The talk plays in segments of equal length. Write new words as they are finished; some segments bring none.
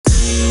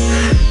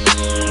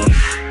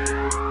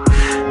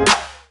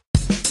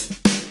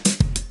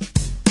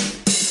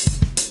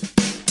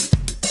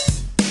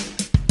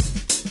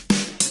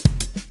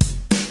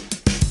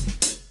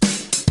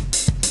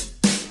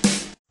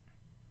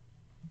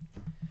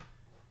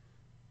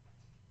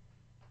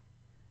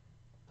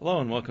Hello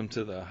and welcome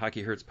to the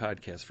Hockey Hurts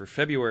podcast for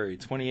February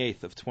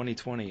 28th of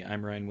 2020.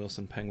 I'm Ryan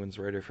Wilson, Penguins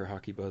writer for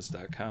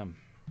HockeyBuzz.com.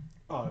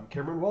 I'm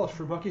Cameron Walsh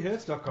from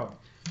HockeyHurts.com.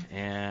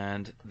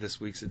 And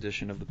this week's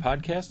edition of the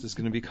podcast is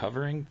going to be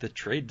covering the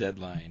trade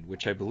deadline,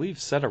 which I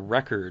believe set a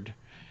record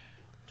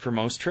for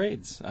most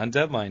trades on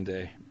deadline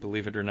day.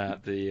 Believe it or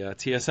not, the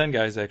TSN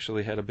guys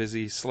actually had a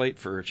busy slate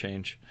for a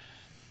change.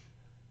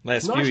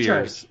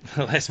 The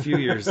last few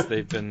years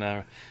they've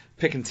been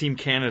picking Team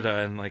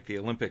Canada in like the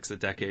Olympics a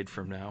decade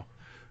from now.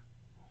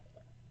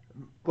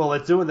 Well, they're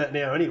doing that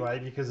now anyway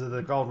because of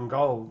the golden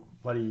goal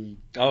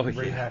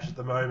rehash at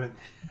the moment.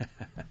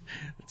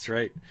 That's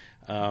right.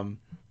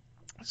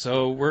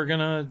 So we're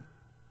going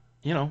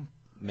to,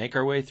 make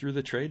our way through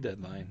the trade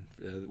deadline.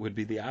 Would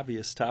be the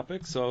obvious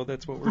topic, so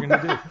that's what we're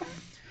going to do.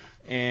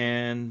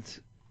 And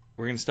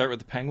we're going to start with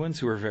the Penguins,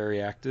 who are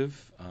very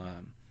active.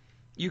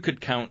 You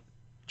could count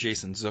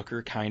Jason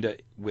Zucker kind of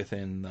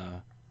within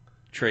the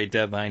trade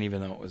deadline,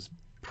 even though it was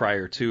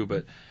prior to,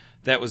 but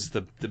that was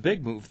the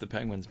big move the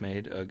Penguins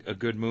made, a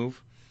good move.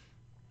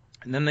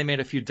 And then they made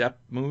a few depth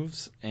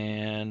moves,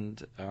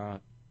 and I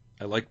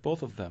like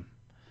both of them.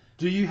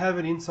 Do you have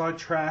an inside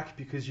track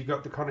because you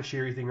got the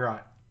Konashiri thing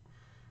right?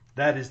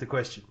 That is the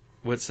question.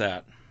 What's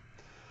that?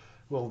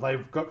 Well,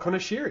 they've got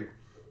Konashiri.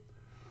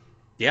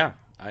 Yeah,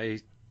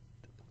 I'm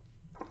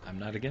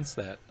not against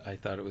that. I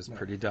thought it was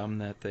pretty dumb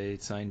that they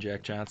signed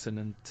Jack Johnson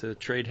and to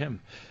trade him.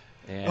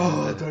 And,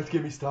 don't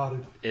get me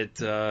started.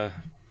 It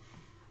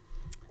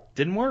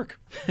didn't work.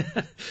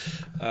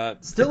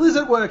 Still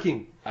isn't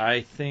working.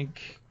 I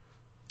think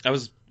I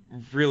was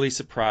really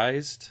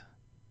surprised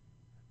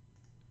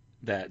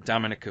that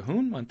Dominic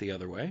Cahoon went the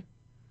other way.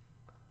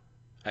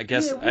 I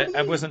guess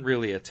I wasn't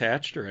really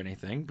attached or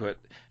anything, but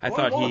I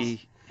thought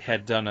he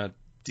had done a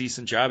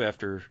decent job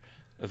after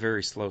a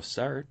very slow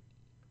start.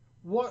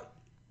 What?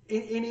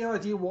 Any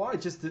idea why?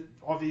 Just that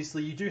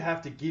obviously you do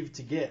have to give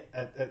to get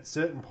at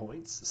certain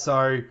points.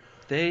 So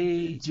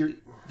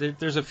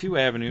there's a few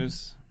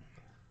avenues.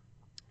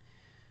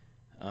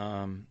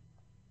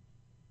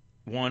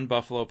 One,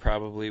 Buffalo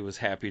probably was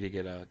happy to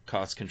get a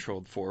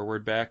cost-controlled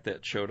forward back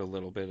that showed a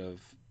little bit of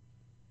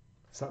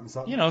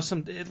something.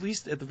 Some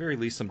at the very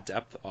least some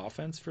depth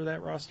offense for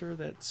that roster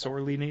that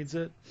sorely needs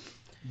it.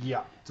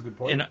 Yeah, it's a good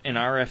point. In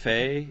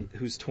RFA,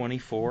 who's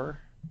 24,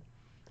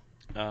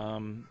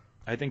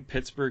 I think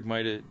Pittsburgh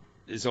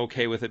is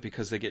okay with it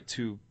because they get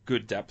two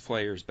good depth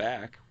players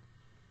back,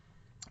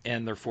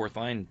 and their fourth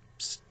line.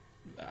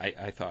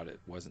 I thought it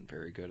wasn't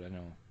very good. I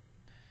know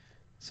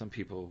some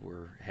people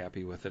were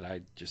happy with it.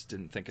 I just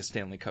didn't think a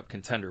Stanley Cup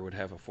contender would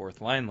have a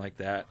fourth line like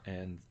that,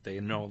 and they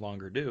no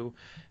longer do.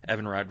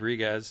 Evan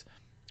Rodriguez,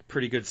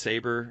 pretty good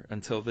saber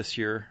until this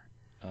year.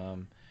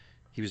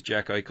 He was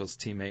Jack Eichel's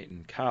teammate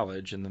in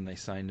college, and then they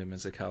signed him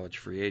as a college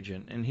free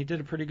agent, and he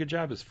did a pretty good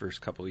job his first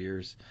couple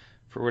years.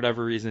 For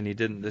whatever reason, he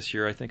didn't this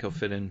year. I think he'll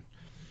fit in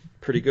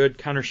pretty good.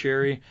 Connor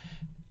Sherry,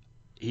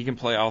 he can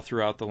play all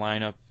throughout the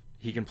lineup.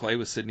 He can play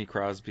with Sidney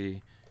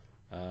Crosby.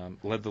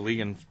 Led the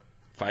league in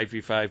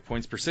 5v5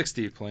 points per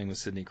 60 playing with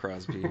Sidney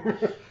Crosby.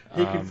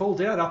 He can fall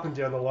down up and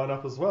down the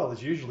lineup as well,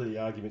 is usually the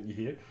argument you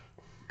hear.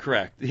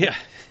 Correct. Yeah.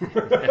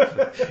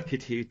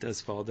 He does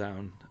fall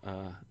down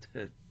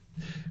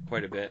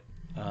quite a bit.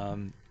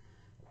 And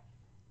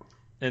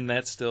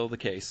that's still the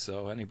case,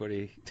 so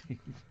anybody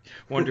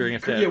wondering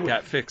if that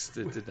got fixed,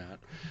 it did not.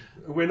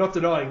 We're not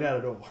denying that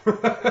at all.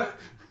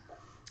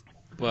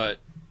 But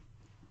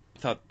I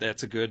thought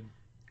that's a good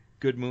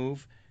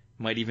move.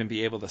 Might even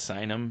be able to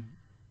sign him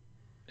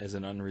as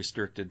an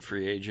unrestricted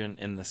free agent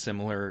in the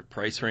similar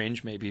price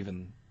range, maybe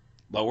even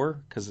lower,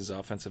 because his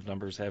offensive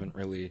numbers haven't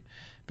really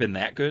been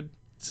that good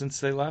since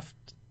he left.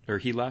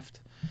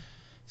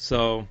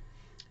 So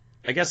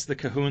I guess the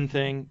Cahoon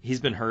thing, he's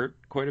been hurt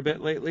quite a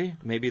bit lately.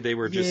 Maybe they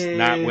were just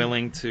not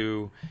willing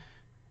to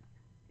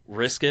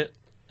risk it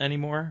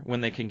anymore when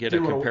they can get a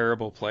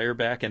comparable player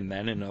back and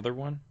then another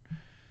one.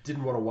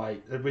 Didn't want to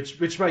wait,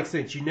 which makes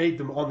sense. You need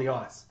them on the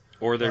ice.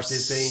 Or there's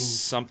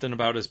something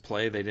about his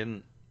play they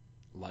didn't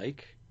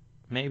like,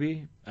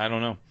 maybe. I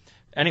don't know.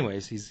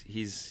 Anyways,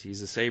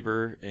 he's a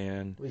Sabre,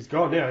 and he's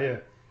gone now, yeah.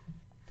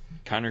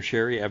 Connor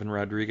Sherry, Evan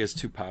Rodriguez,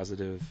 two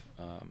positive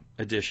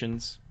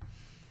additions.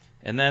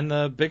 And then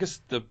the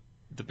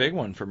big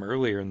one from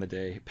earlier in the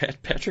day,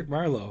 Patrick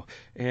Marleau.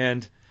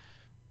 And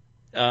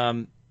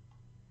at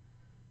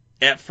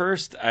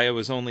first, I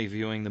was only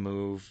viewing the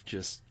move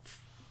just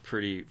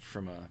pretty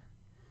from a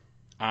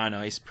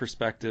on-ice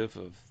perspective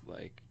of,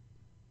 like,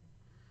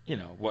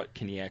 what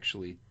can he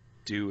actually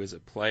do as a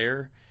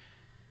player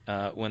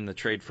when the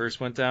trade first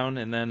went down.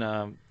 And then,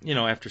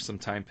 after some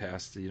time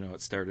passed, I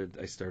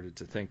started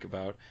to think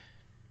about,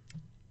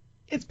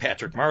 it's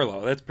Patrick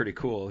Marleau. That's pretty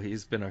cool.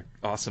 He's been an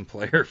awesome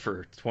player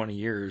for 20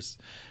 years.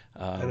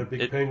 And a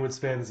big Penguins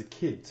fan as a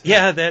kid, too.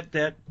 Yeah,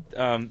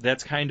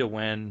 that's kind of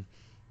when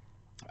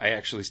I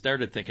actually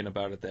started thinking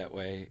about it that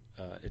way.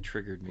 It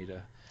triggered me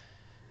to...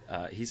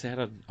 he's had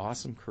an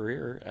awesome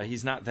career.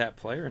 He's not that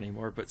player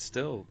anymore, but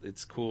still,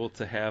 it's cool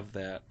to have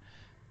that,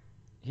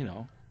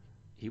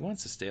 he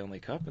wants a Stanley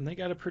Cup, and they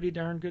got a pretty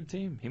darn good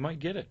team. He might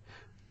get it.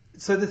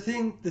 So the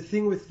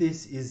thing with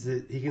this is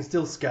that he can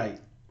still skate,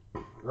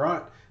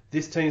 right?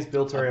 This team's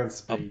built around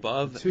speed.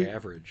 Above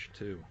average,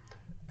 too.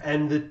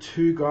 And the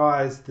two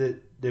guys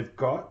that they've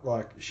got,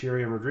 like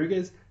Sherry and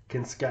Rodriguez,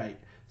 can skate.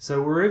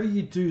 So wherever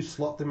you do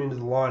slot them into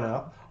the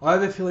lineup, I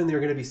have a feeling there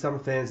are going to be some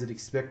fans that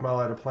expect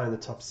Marleau to play in the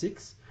top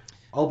six.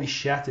 I'll be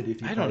shattered if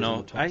he plays in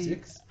the top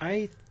six.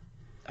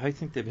 I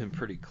think they've been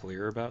pretty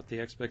clear about the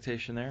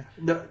expectation there.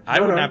 No, I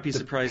would not be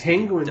surprised if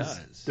he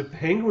does. The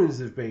Penguins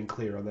have been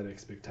clear on that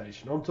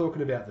expectation. I'm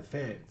talking about the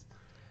fans.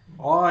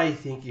 I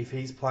think if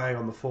he's playing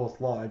on the fourth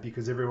line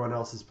because everyone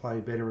else is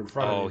playing better in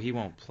front of him, he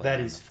won't play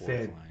on the fourth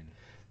line.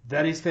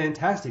 That is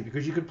fantastic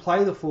because you could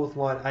play the fourth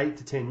line 8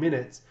 to 10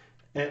 minutes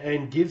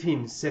and give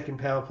him second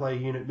power play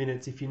unit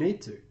minutes if you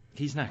need to.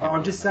 He's not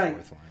going to be on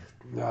the fourth line.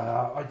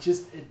 No,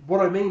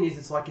 what I mean is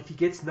it's like if he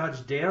gets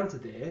nudged down to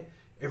there,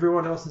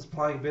 everyone else is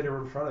playing better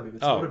in front of him.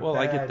 It's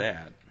I get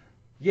that.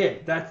 Yeah,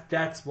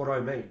 that's what I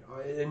mean.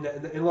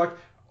 And like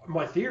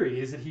my theory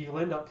is that he'll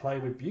end up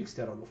playing with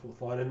Bukestad on the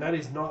fourth line, and that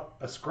is not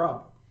a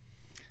scrub.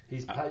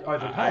 He's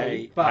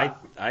overpaid, but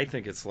I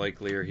think it's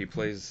likelier he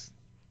plays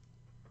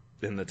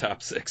in the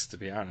top six, to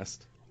be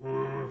honest.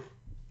 I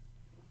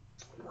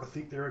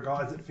think there are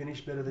guys that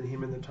finish better than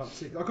him in the top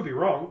six. I could be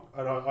wrong,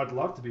 and I'd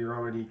love to be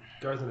wrong, and he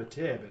goes on a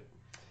tear, but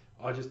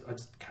I just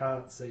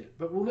can't see it.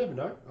 But we'll never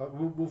know.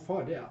 We'll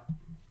find out.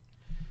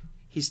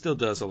 He still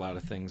does a lot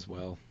of things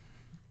well.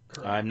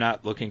 Correct. I'm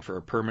not looking for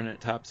a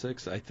permanent top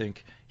six. I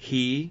think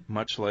he,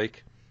 much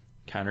like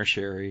Connor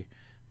Sherry,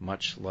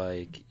 much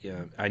like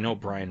I know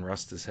Brian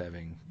Rust is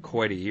having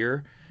quite a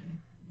year,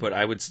 but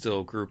I would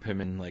still group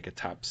him in like a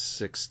top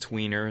six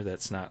tweener.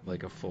 That's not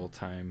like a full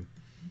time.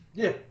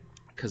 Yeah.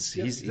 Because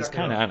he's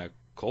kind of on a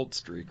cold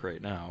streak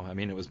right now. I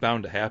mean, it was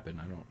bound to happen.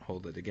 I don't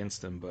hold it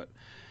against him, but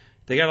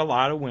they got a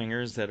lot of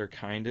wingers that are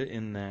kind of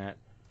in that.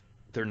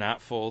 They're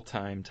not full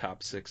time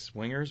top six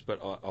wingers, but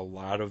a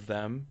lot of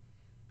them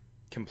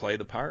can play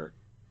the part.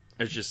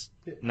 It's just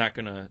not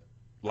going to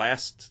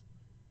last,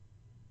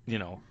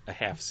 a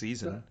half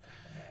season.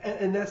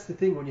 And that's the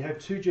thing. When you have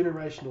two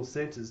generational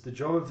centers, the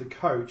job of the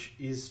coach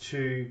is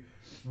to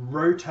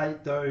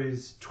rotate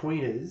those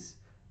tweeners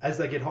as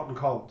they get hot and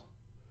cold.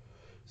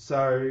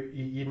 So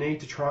you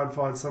need to try and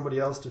find somebody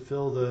else to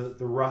fill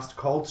the Rust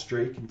cold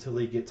streak until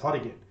he gets hot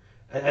again.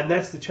 And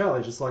that's the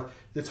challenge. It's like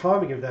the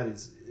timing of that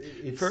is...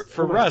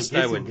 For Rust,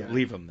 I would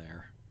leave him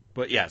there.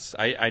 But yes,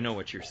 I know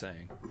what you're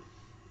saying.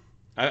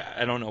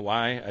 I don't know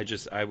why.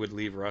 I would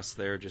leave Rust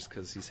there just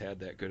because he's had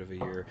that good of a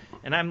year.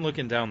 And I'm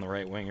looking down the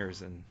right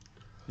wingers and,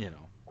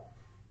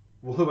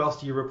 Well, who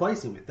else do you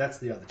replace him with? That's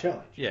the other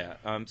challenge. Yeah.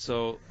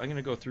 So I'm going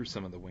to go through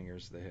some of the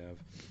wingers they have.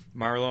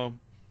 Marleau,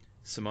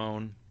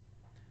 Simone,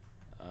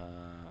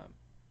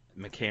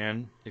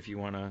 McCann, if you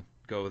want to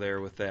go there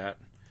with that.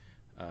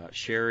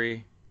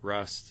 Sherry,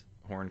 Rust,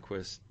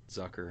 Hornquist,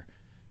 Zucker.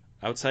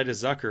 Outside of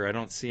Zucker, I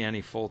don't see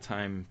any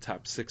full-time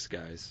top six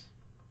guys.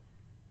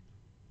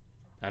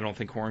 I don't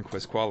think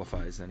Hornquist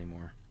qualifies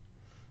anymore.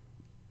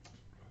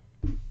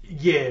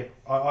 Yeah,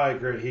 I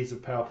agree. He's a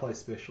power play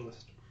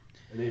specialist.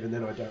 And even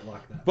then, I don't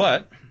like that.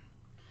 But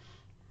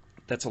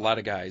that's a lot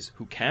of guys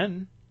who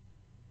can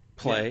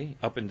play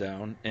up and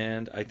down,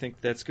 and I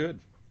think that's good.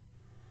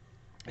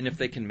 And if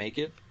they can make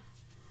it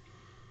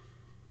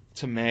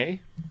to May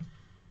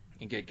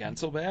and get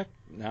Gensel back,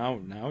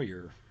 now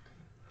you're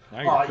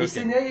cooking. You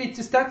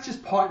see, that's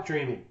just pipe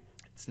dreaming.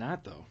 It's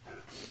not, though.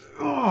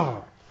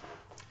 Oh.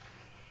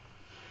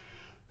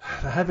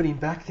 The having him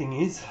back thing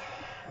is,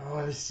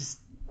 I was just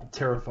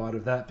terrified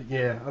of that. But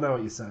yeah, I know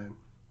what you're saying.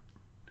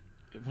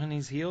 When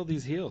he's healed,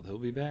 he's healed. He'll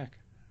be back.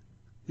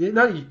 Yeah,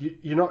 no,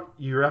 you're not.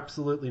 You're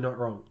absolutely not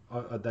wrong.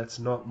 That's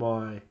not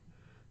my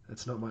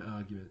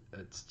argument.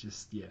 It's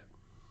just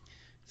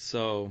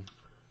So,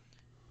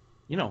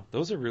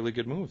 those are really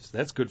good moves.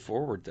 That's good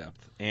forward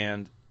depth,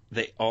 and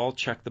they all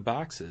check the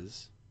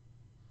boxes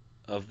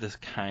of the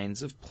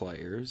kinds of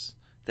players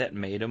that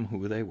made them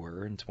who they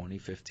were in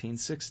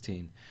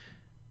 2015-16.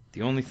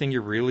 The only thing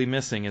you're really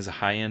missing is a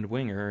high-end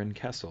winger in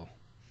Kessel.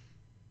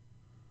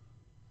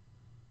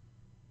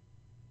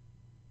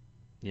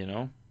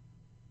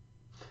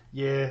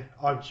 Yeah,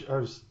 I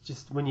was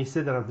just when you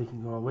said that, I'm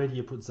thinking, where do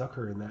you put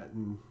Zucker in that?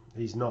 And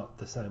he's not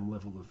the same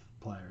level of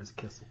player as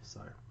Kessel, so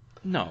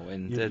no,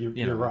 and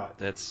you're right.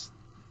 That's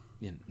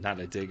not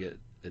a dig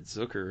at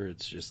Zucker.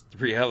 It's just the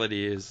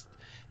reality is,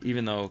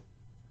 even though,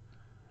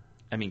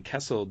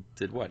 Kessel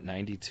did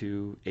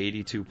 92,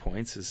 82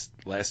 points his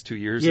last 2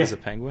 years as a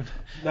Penguin.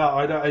 No,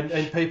 I know,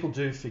 and people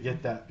do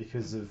forget that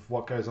because of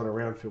what goes on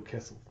around Phil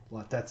Kessel.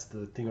 Like, that's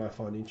the thing I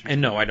find interesting.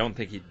 And no, I don't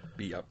think he'd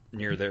be up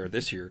near there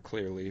this year,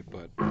 clearly,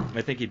 but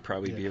I think he'd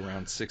probably be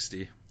around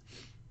 60.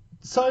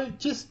 So,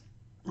 just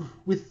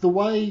with the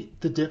way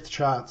the depth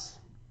charts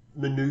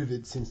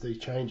maneuvered since these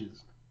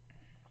changes,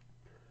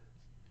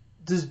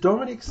 does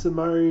Dominic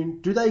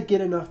Simone, do they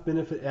get enough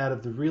benefit out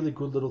of the really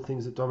good little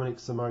things that Dominic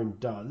Simone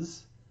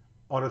does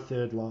on a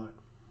third line?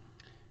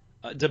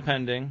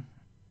 Depending.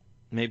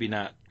 Maybe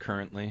not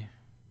currently.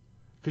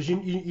 Because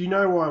you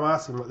know why I'm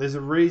asking. Like, there's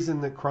a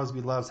reason that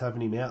Crosby loves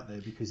having him out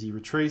there because he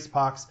retrieves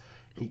pucks,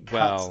 he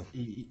cuts.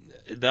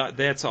 Well,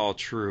 that's all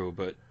true,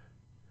 but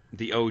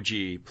the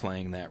OG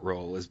playing that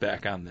role is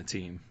back on the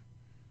team.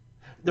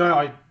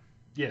 No,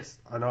 yes,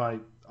 and I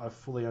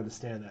fully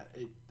understand that.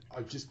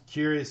 I'm just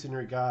curious in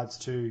regards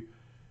to,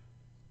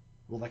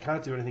 well, they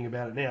can't do anything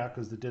about it now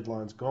because the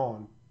deadline's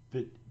gone.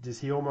 But does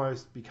he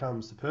almost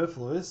become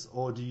superfluous,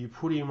 or do you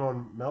put him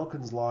on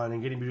Malkin's line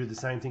and get him to do the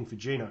same thing for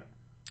Gino?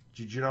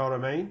 Do you know what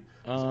I mean?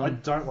 I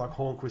don't like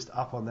Hornquist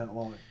up on that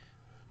line.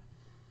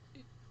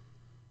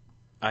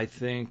 I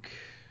think,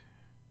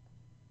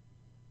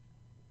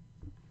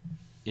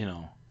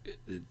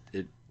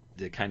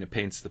 it kind of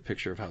paints the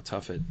picture of how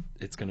tough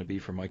it's going to be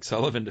for Mike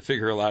Sullivan to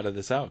figure a lot of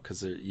this out,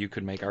 because you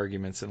could make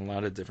arguments in a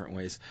lot of different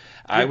ways.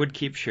 Yeah. I would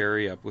keep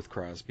Sherry up with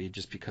Crosby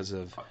just because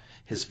of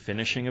his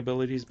finishing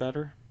abilities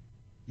better.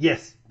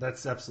 Yes,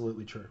 that's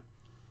absolutely true.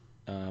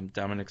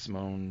 Dominic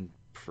Simone,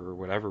 for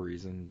whatever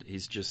reason,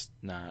 he's just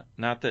not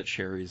that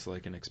Sherry's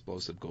like an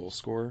explosive goal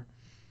scorer,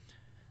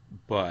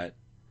 but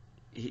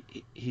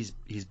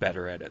he's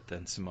better at it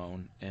than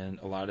Simone, and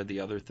a lot of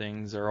the other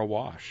things are a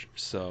wash.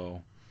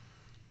 So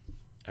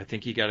I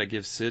think you got to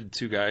give Sid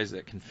two guys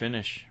that can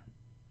finish.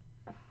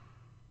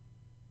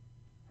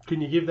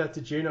 Can you give that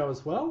to Gino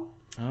as well?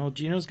 Oh,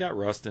 Gino's got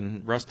rust,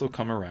 and rust will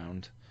come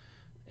around.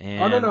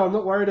 And, no, I'm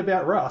not worried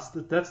about rust.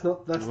 That's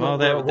not. Well,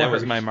 not that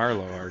was my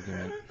Marleau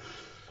argument.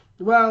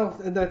 Well,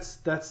 and that's.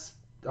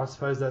 I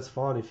suppose that's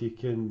fine if you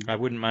can. I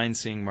wouldn't mind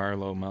seeing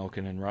Marleau,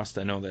 Malkin, and Rust.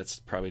 I know that's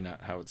probably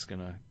not how it's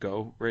gonna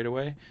go right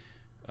away.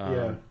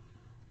 Yeah.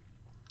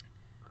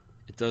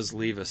 It does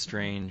leave a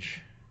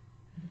strange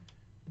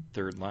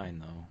third line,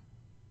 though.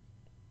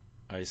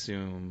 I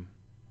assume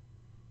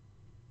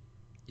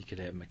you could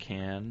have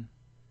McCann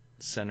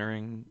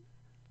centering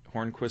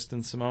Hornquist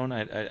and Simone.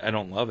 I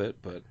don't love it,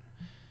 but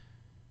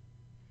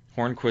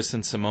Hornquist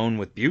and Simone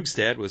with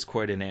Bjugstad was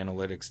quite an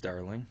analytics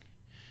darling.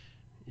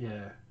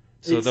 Yeah.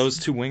 So those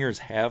two wingers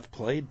have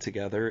played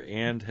together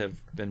and have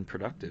been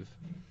productive.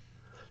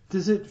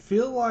 Does it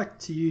feel like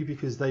to you,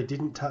 because they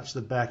didn't touch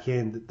the back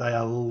end, that they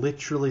are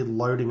literally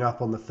loading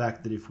up on the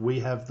fact that if we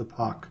have the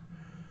puck,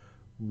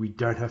 we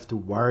don't have to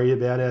worry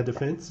about our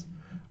defense?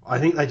 I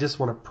think they just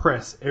want to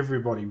press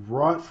everybody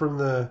right from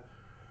the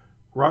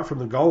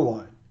goal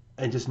line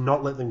and just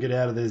not let them get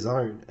out of their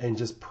zone, and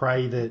just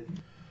pray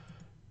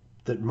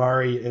that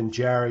Murray and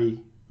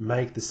Jarry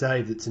make the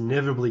save that's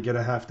inevitably going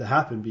to have to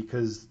happen,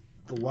 because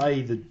the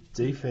way the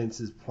defense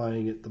is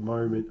playing at the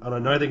moment, and I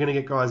know they're going to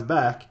get guys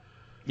back.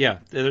 Yeah,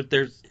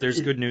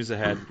 there's good news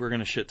ahead. We're going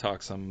to shit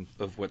talk some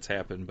of what's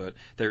happened, but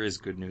there is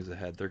good news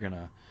ahead.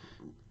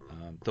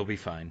 They'll be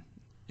fine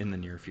in the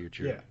near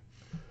future. Yeah,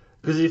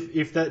 because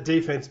if that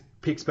defense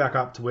picks back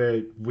up to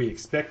where we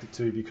expect it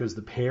to, because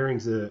the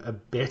pairings are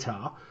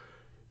better,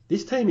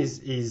 this team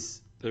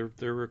is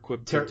they're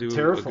equipped to do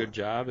terrifying. A good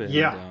job. And,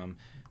 yeah.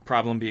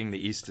 Problem being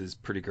the East is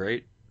pretty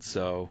great,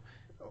 so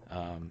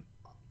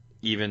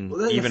even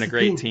a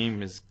great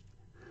team is.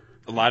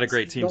 A lot of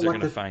great teams are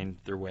going to find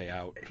their way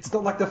out. It's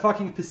not like the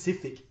fucking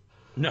Pacific.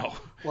 No.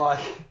 Like,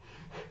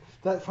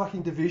 that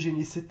fucking division,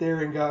 you sit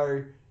there and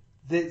go,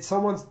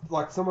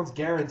 someone's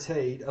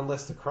guaranteed,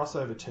 unless the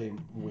crossover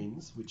team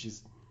wins, which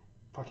is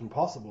fucking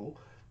possible,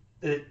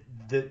 that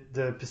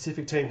the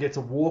Pacific team gets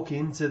a walk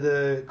into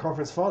the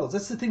conference finals.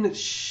 That's the thing that's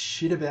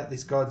shit about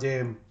this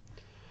goddamn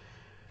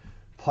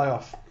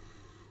playoff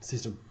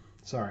system.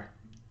 Sorry.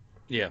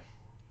 Yeah.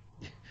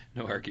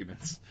 No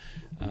arguments.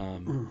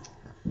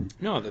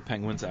 No, the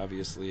Penguins,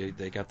 obviously,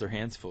 they got their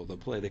hands full. They'll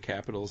play the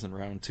Capitals in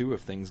round 2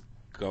 if things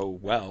go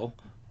well.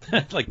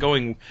 Like,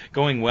 going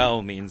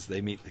well means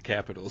they meet the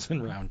Capitals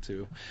in round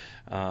 2.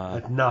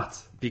 That's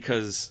nuts.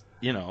 Because,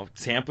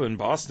 Tampa and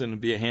Boston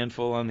would be a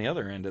handful on the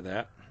other end of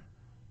that.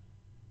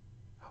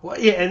 Well,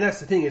 yeah, and that's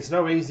the thing. It's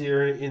no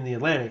easier in the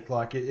Atlantic.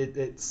 Like,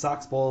 it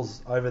sucks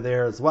balls over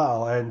there as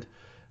well. And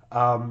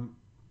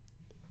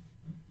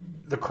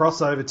the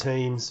crossover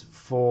teams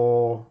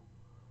for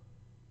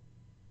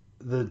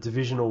the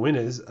divisional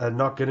winners are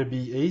not going to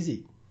be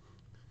easy,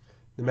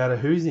 no matter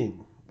who's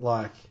in.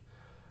 Like,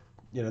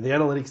 the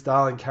analytics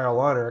darling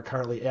Carolina are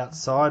currently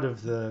outside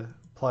of the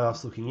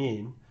playoffs looking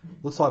in.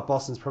 Looks like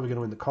Boston's probably going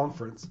to win the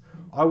conference.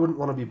 I wouldn't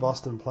want to be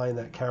Boston playing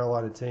that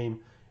Carolina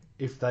team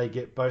if they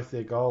get both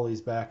their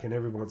goalies back and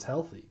everyone's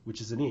healthy,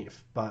 which is an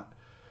if. But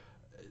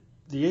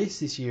the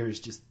East this year is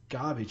just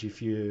garbage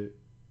if you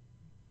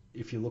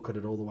look at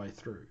it all the way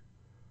through.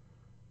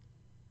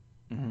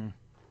 Mm-hmm.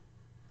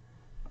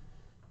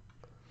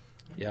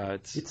 Yeah,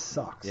 it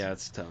sucks. Yeah,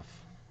 it's tough.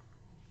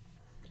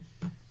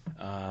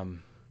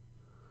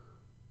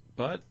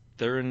 But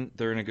they're in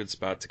a good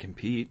spot to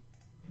compete.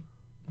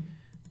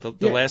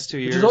 The last 2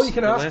 years, all you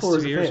can ask for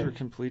as a fan. Were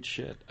complete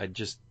shit. I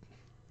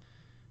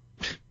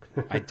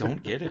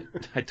don't get it.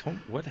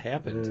 What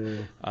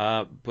happened?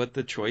 But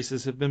the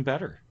choices have been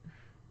better,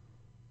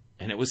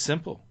 and it was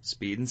simple: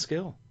 speed and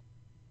skill.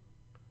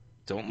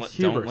 Don't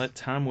let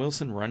Tom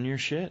Wilson run your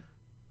shit.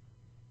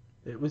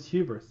 It was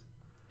hubris.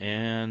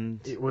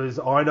 And it was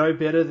I know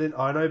better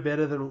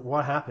than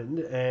what happened,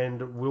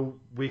 and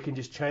we can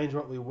just change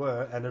what we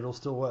were, and it'll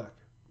still work.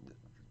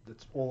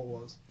 That's all it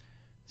was.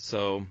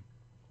 So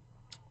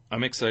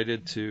I'm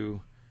excited to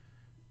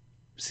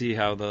see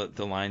how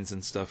the lines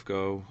and stuff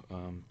go.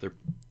 They're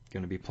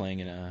going to be playing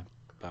in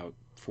about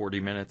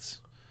 40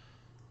 minutes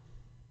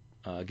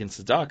against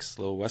the Ducks,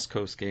 a little West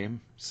Coast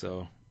game.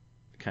 So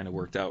it kind of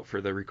worked out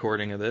for the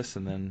recording of this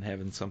and then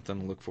having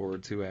something to look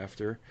forward to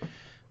after.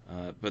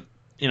 But,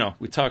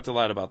 we talked a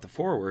lot about the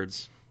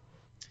forwards.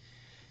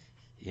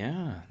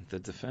 Yeah, the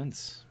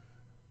defense.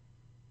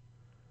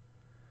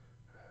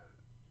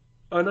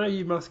 I know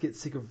you must get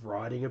sick of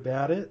writing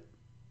about it,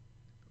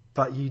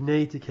 but you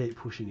need to keep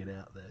pushing it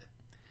out there.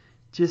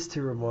 Just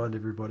to remind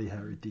everybody how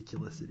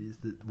ridiculous it is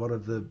that one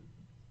of the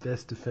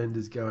best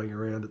defenders going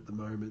around at the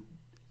moment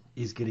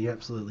is getting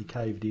absolutely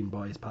caved in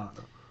by his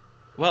partner.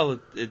 Well,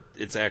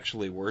 it's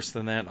actually worse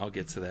than that. I'll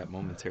get to that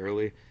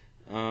momentarily.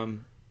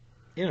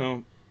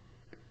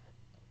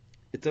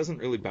 It doesn't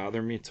really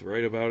bother me to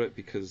write about it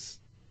because,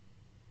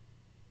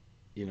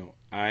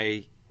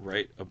 I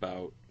write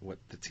about what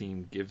the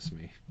team gives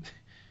me.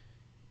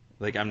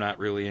 Like, I'm not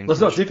really in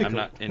I'm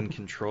not in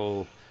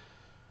control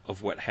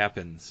of what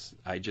happens.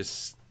 I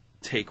just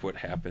take what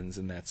happens,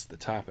 and that's the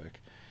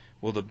topic.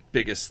 Well, the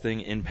biggest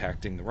thing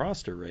impacting the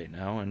roster right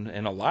now,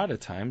 and a lot of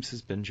times,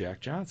 has been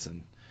Jack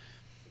Johnson.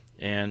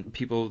 And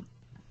people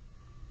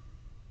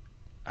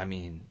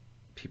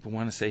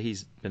want to say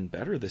he's been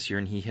better this year,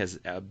 and he has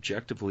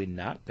objectively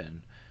not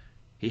been.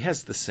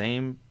 He's the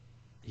same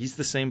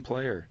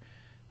player.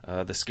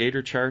 The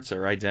skater charts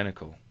are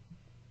identical.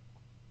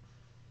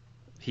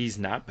 He's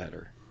not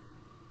better.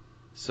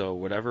 So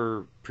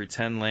whatever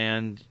pretend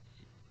land,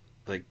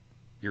 like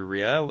your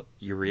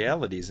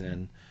reality's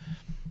in,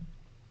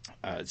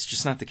 it's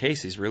just not the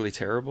case. He's really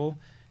terrible,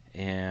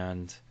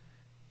 and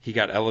he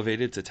got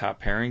elevated to top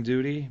pairing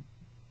duty.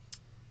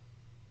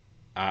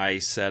 I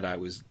said I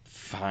was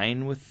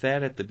fine with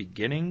that at the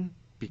beginning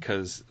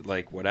because,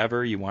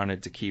 whatever, you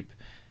wanted to keep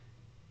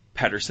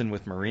Pettersson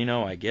with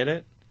Marino, I get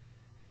it.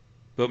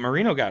 But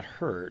Marino got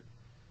hurt,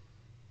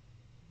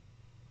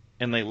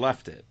 and they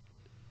left it.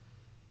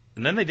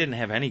 And then they didn't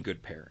have any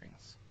good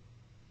pairings.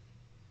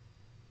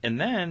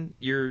 And then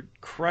you're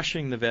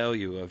crushing the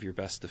value of your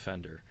best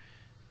defender.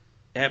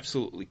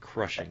 Absolutely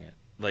crushing it.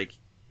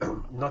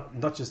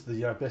 Not just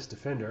the best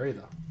defender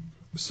either.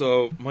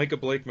 So Micah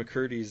Blake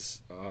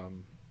McCurdy's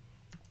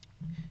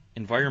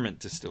environment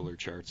distiller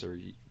charts are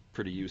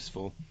pretty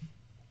useful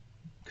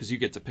because you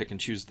get to pick and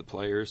choose the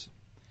players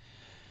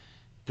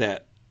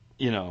that,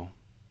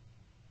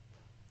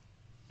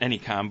 any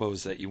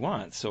combos that you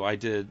want. So I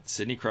did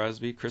Sidney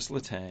Crosby, Chris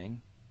Letang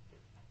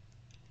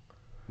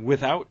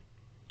without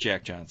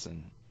Jack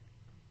Johnson.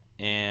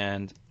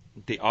 And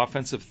the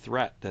offensive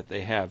threat that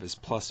they have is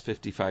plus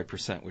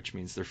 55%, which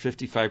means they're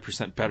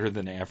 55% better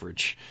than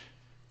average.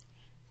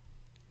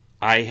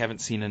 I haven't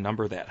seen a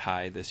number that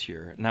high this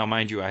year. Now,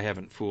 mind you, I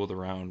haven't fooled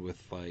around with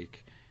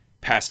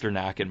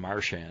Pasternak and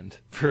Marchand,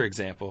 for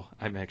example.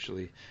 I might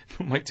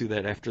do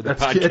that after the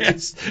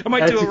podcast. I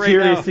might do it right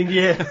now. Thing,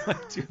 yeah. I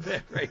might do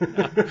that right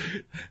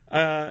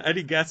now.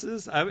 Any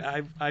guesses?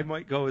 I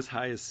might go as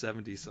high as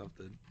 70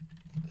 something.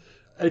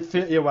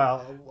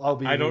 I'll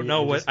be. I don't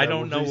know what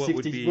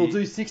would be. We'll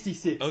do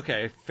 66.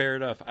 Okay, fair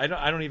enough. I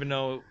don't even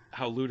know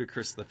how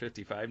ludicrous the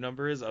 55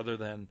 number is, other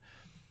than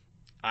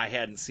I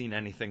hadn't seen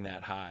anything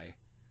that high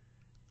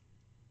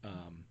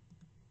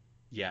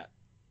yet.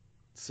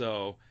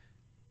 So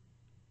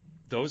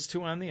those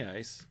two on the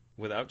ice,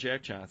 without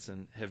Jack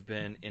Johnson, have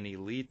been an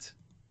elite,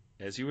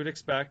 as you would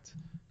expect,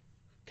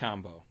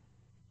 combo.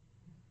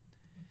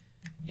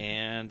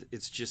 And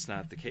it's just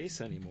not the case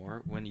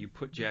anymore. When you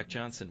put Jack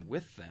Johnson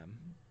with them,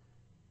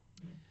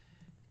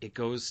 it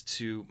goes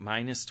to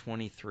minus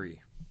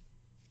 23.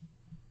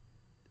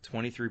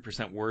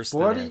 23% worse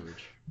than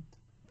average.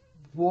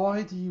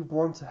 Why do you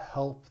want to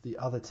help the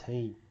other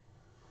team?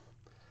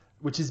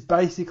 Which is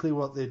basically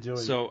what they're doing.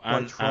 So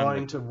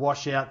trying to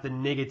wash out the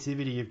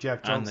negativity of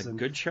Jack Johnson. On the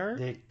good chart,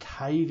 they're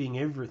caving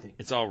everything.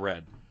 It's all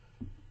red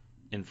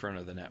in front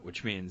of the net,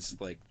 which means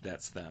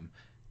that's them.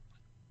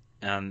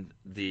 On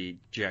the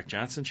Jack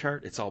Johnson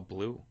chart, it's all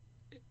blue.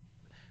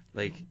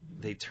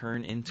 They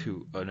turn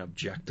into an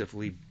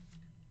objectively...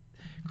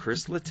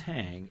 Chris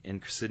Letang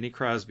and Sidney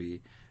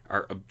Crosby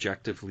are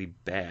objectively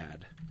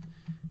bad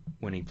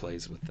when he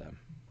plays with them.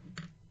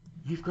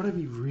 You've got to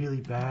be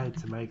really bad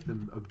to make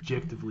them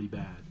objectively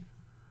bad.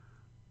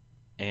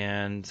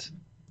 And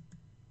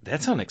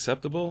that's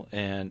unacceptable,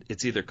 and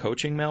it's either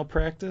coaching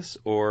malpractice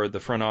or the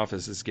front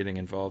office is getting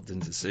involved in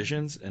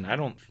decisions, and I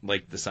don't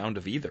like the sound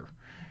of either.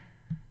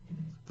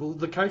 Well,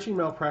 the coaching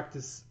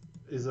malpractice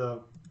is a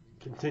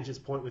contentious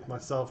point with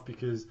myself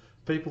because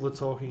people are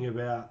talking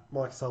about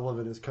Mike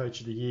Sullivan as coach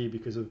of the year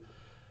because of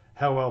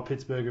how well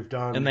Pittsburgh have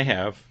done. And they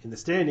have. In the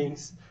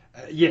standings.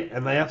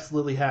 And they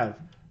absolutely have.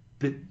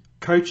 But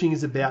coaching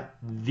is about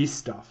this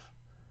stuff.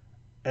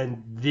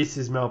 And this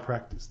is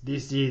malpractice.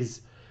 This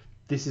is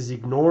This is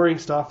ignoring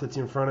stuff that's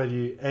in front of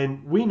you.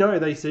 And we know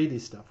they see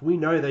this stuff. We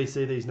know they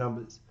see these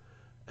numbers.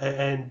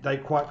 And they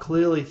quite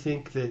clearly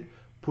think that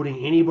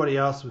putting anybody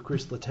else with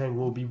Chris Letang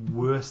will be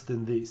worse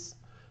than this.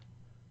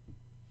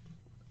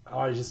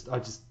 I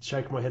just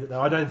shake my head at that.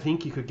 I don't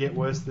think you could get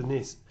worse than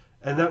this.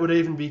 And that would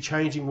even be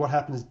changing what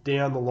happens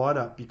down the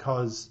lineup,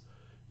 because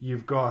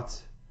you've got,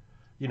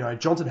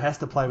 Johnson has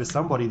to play with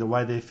somebody the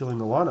way they're filling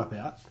the lineup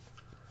out,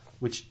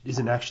 which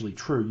isn't actually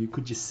true. You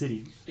could just sit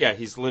him. Yeah,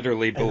 he's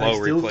literally below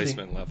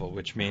replacement level,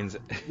 which means,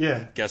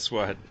 guess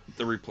what?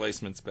 The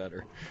replacement's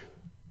better.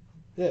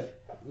 Yeah,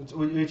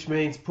 which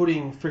means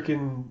putting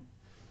frickin'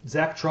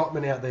 Zach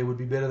Trotman out there would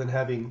be better than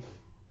having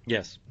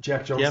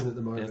Jack Johnson at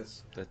the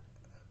moment.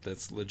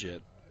 That's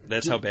legit.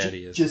 That's how bad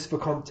he is. Just for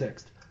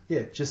context.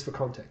 Yeah, just for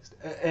context.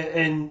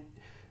 And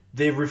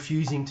they're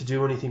refusing to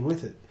do anything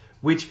with it,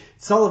 which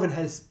Sullivan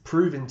has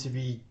proven to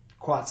be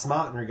quite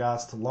smart in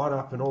regards to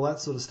lineup and all that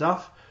sort of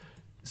stuff.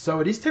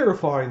 So it is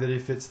terrifying that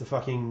if it's the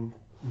fucking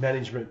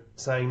management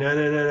saying, no,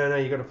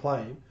 you got to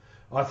play him.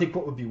 I think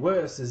what would be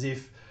worse is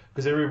if,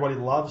 because everybody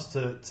loves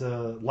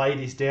to lay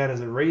this down as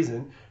a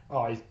reason,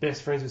 he's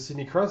best friends with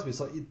Sidney Crosby. It's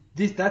like,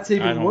 that's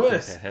even worse. I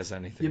don't think it has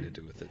anything to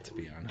do with it, to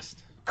be honest.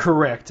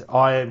 Correct.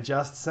 I am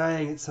just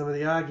saying it's some of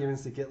the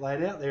arguments that get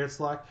laid out there. It's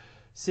like,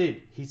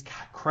 Sid, he's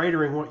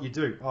cratering what you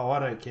do. Oh, I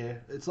don't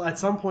care. It's like, at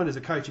some point as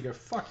a coach, you go,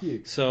 fuck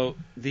you. So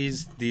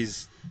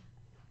these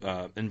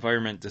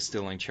environment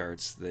distilling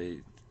charts,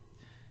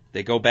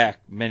 they go back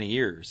many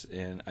years,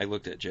 and I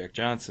looked at Jack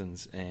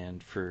Johnson's,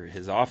 and for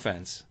his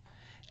offense,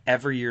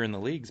 every year in the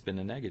league's been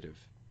a negative.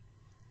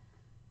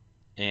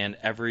 And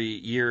every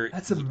year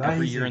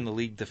in the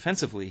league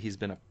defensively, he's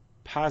been a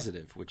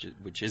positive,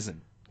 which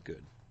isn't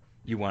good.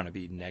 You want to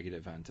be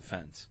negative on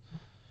defense.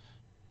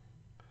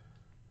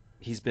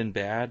 He's been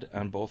bad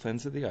on both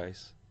ends of the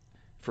ice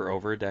for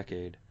over a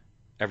decade,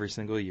 every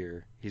single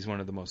year. He's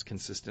one of the most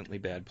consistently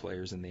bad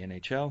players in the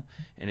NHL,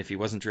 and if he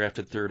wasn't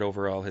drafted third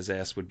overall, his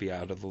ass would be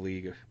out of the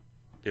league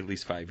at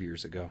least 5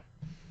 years ago.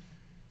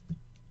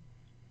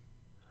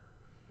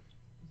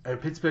 And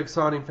Pittsburgh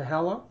signing for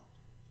how long?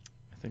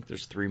 I think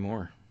there's 3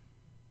 more.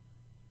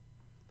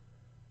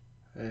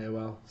 Yeah,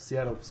 well,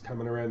 Seattle's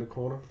coming around the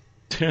corner.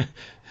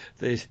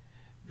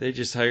 They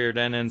just hired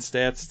NN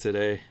Stats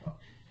today.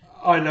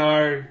 I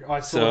know. I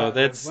saw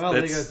that.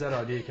 There goes that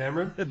idea,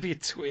 Cameron.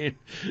 Between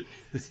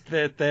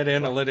that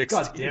analytics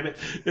God damn it.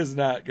 is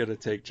not going to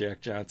take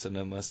Jack Johnson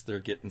unless they're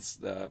getting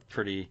a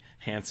pretty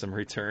handsome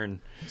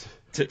return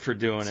for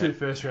doing 2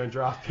 first-round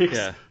draft picks.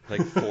 Yeah,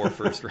 like 4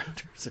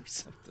 first-rounders or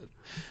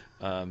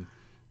something.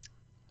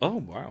 Oh,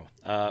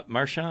 wow.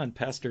 Marchand,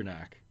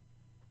 Pasternak.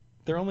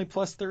 They're only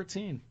plus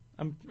 13.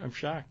 I'm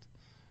shocked.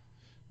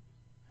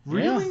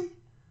 Really? Yeah.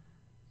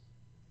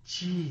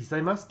 Jeez,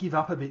 they must give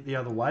up a bit the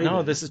other way. No,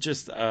 then. this is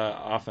just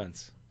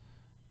offense.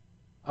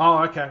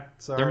 Oh, okay.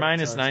 Sorry. They're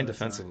 -9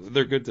 defensively.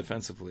 They're good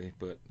defensively,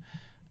 but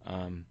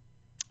I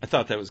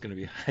thought that was going to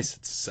be high.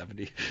 It's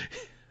 70.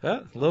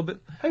 A little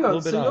bit. Hang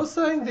on. So off. you're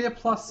saying they're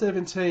plus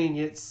 17,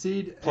 yet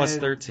Sid plus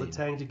and 13.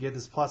 Letang together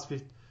is plus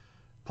 50.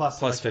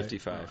 Plus okay.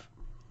 55. Right.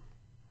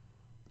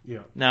 Yeah.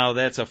 Now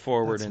that's a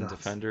forward That's and nuts.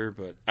 defender,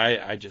 but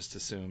I just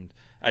assumed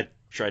I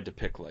tried to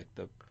pick like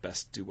the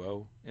best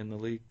duo in the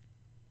league.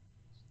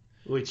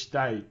 Which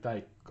they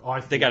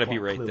got to be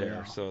right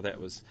there. So that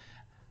was,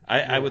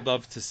 I would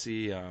love to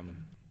see. Oh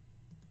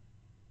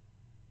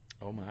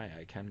my,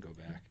 I can go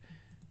back.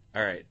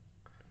 All right,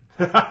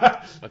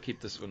 I'll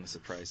keep this one a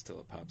surprise till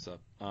it pops up.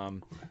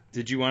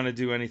 Did you want to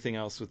do anything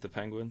else with the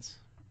Penguins?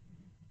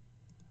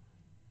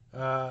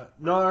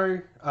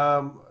 No.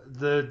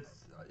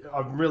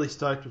 I'm really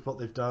stoked with what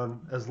they've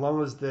done. As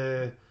long as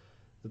the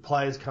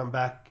players come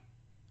back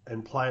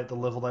and play at the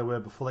level they were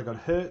before they got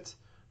hurt.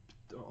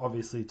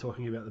 Obviously,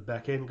 talking about the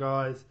back end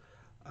guys,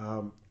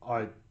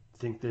 I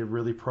think they're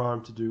really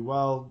primed to do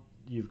well.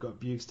 You've got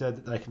Bukestad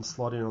that they can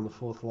slot in on the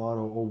 4th line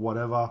or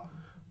whatever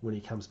when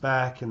he comes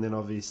back, and then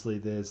obviously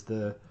there's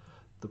the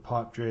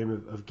pipe dream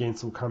of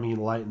Gensel coming in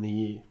late in the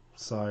year.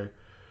 So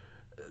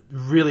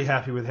really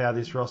happy with how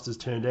this roster's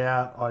turned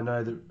out. I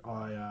know that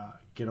I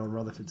get on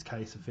Rutherford's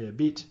case a fair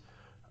bit,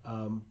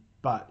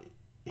 but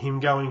him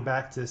going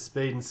back to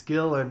speed and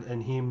skill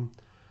and him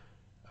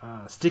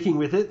sticking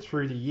with it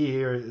through the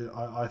year,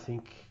 I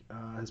think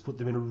has put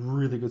them in a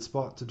really good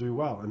spot to do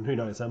well. And who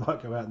knows, they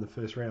might go out in the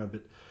first round,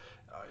 but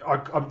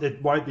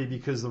it won't be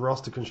because the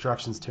roster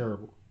construction's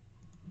terrible.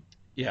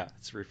 Yeah,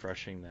 it's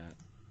refreshing that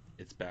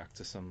it's back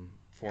to some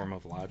form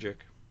of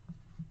logic.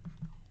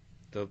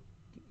 But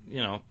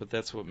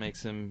that's what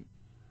makes him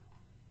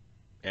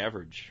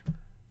average.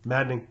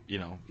 Maddening.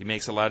 He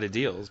makes a lot of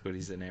deals, but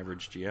he's an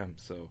average GM.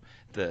 So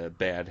the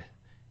bad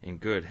and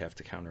good have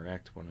to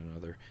counteract one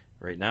another.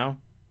 Right now,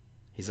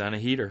 he's on a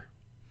heater,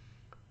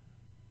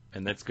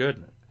 and that's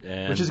good.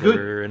 And which is good.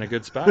 They're in a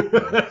good spot.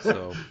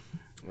 So.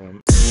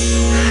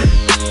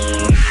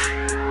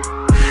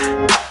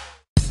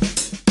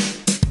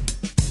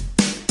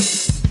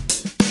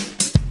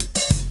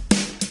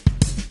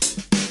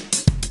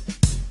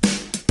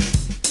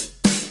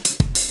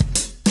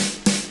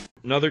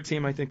 Another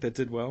team I think that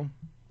did well,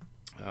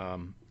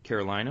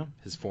 Carolina,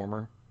 his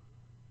former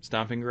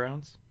stomping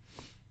grounds.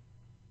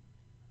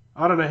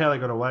 I don't know how they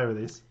got away with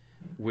this.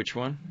 Which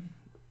one?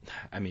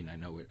 I mean, I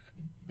know it.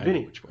 I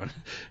Vinny. know which one.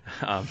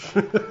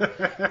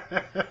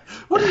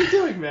 What are you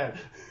doing, man?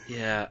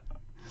 Yeah.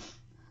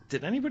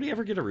 Did anybody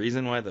ever get a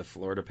reason why the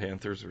Florida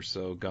Panthers were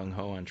so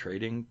gung-ho on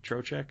trading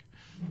Trocheck?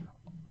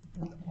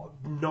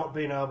 Not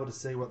being able to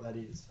see what that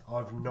is.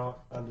 I've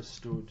not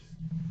understood.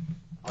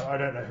 I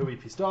don't know who he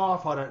pissed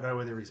off. I don't know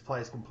whether his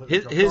play's completely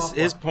dropped off.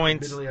 His Like,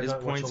 points admittedly, I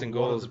don't watch and a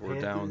lot of goals the were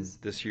down Panthers.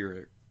 this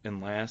year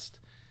and last.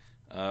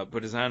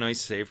 But his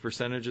on-ice save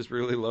percentage is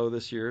really low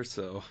this year,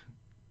 so...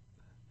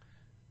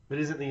 But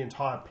isn't the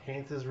entire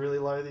Panthers really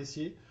low this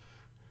year?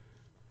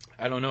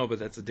 I don't know, but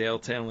that's a Dale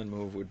Talon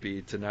move, would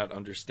be to not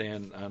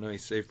understand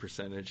on-ice save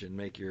percentage and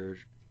make your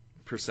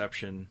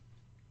perception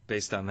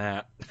based on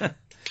that.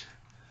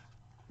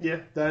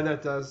 Yeah,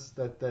 that does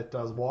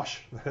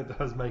wash. That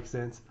does make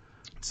sense.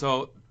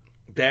 So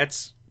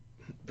that's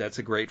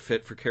a great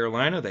fit for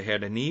Carolina. They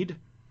had a need.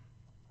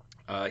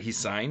 He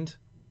signed,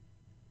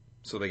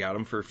 so they got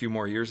him for a few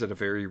more years at a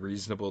very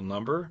reasonable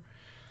number.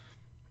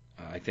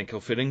 I think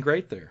he'll fit in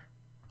great there.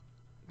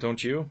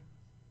 Don't you?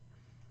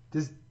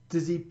 Does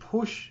he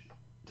push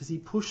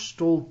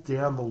Stahl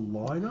down the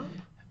lineup?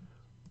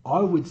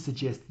 I would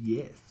suggest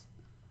yes.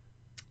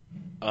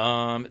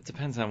 It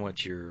depends on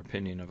what your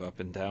opinion of up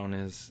and down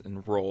is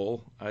and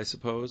role, I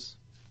suppose.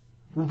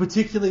 Well,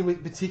 particularly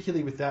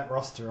with that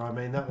roster. I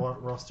mean, that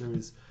roster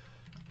is.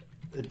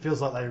 It feels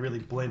like they really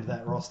blend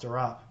that roster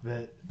up,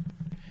 but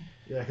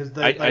yeah, because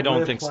I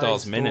don't think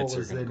Stahl's minutes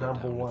are going to go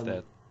number down one. with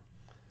that.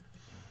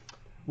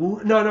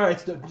 Well, no,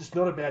 it's just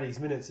not about his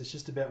minutes. It's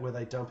just about where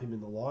they dump him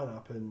in the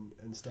lineup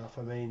and stuff.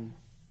 I mean,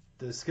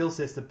 the skill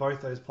sets that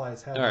both those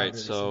players have. All are right,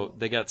 very so similar.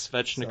 they got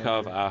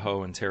Svechnikov,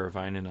 Aho, and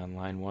Teravainen on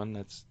line one.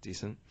 That's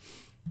decent.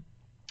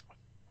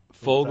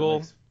 Fogle, That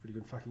makes pretty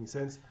good fucking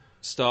sense.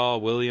 Stahl,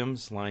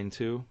 Williams, line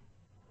two.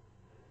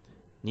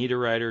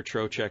 Niederreiter,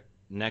 Trocheck,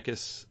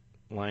 Necas,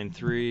 line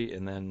three,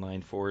 and then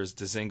line four is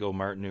Dzingel,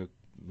 Martinuk,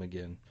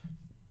 McGinn.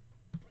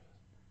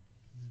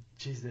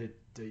 Jeez, they're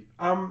deep.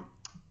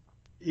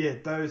 Yeah,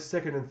 those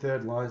second and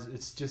third lines,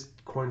 it's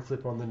just coin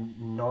flip on the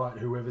night.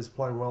 Whoever's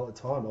playing well at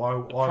the time.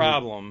 I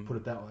problem would put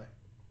it that way.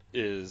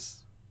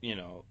 Is,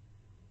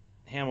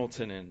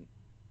 Hamilton and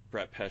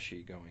Brett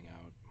Pesce going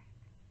out.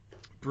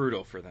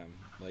 Brutal for them.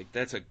 Like,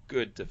 that's a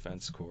good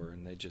defense core,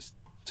 and they just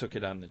took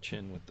it on the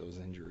chin with those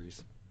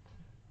injuries.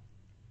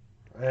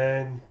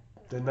 And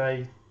then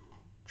they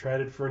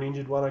traded for an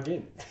injured one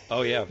again.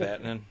 Oh, yeah,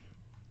 Vatanen.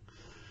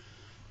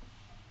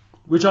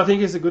 Which I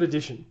think is a good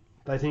addition.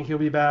 They think he'll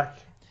be back.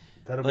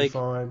 That'll be Like,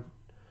 fine.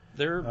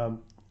 Their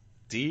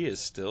D is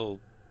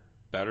still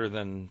better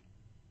than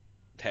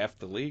half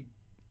the league.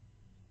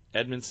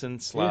 Edmondson,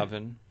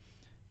 Slavin,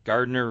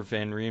 Gardner,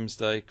 Van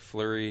Riemsdyk,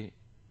 Fleury,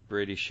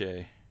 Brady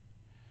Shea.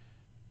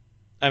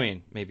 I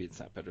mean, maybe it's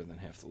not better than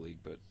half the league,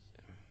 but...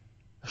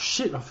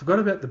 Shit, I forgot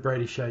about the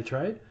Brady Shea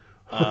trade.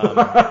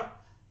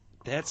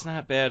 That's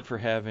not bad for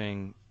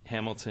having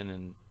Hamilton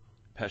and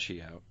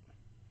Pesce out.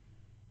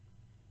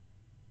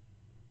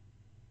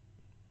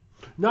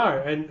 No,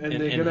 and they're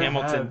going to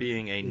Hamilton have...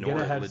 being a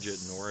legit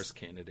Norris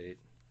candidate.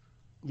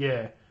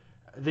 Yeah,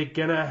 they're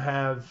going to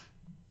have...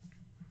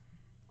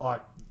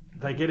 Like,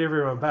 they get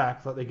everyone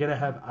back, but they're going to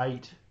have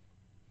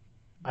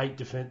eight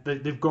defense.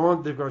 They've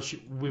gone.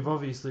 We've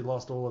obviously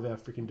lost all of our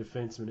freaking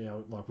defensemen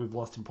now. Like, we've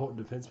lost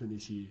important defensemen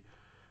this year.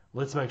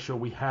 Let's make sure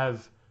we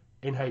have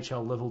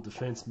NHL level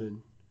defensemen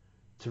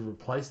to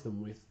replace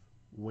them with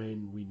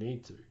when we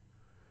need to,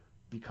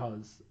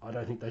 because I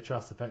don't think they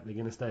trust the fact they're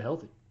going to stay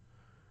healthy.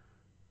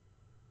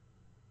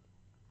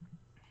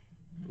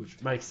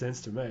 Which makes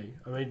sense to me.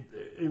 I mean,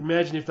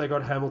 imagine if they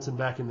got Hamilton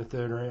back in the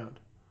third round.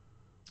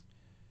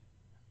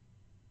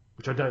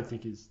 Which I don't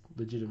think is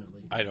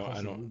legitimately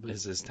possible, but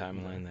is his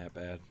timeline that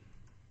bad?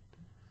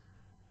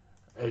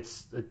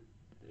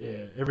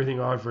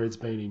 Everything I've read's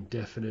been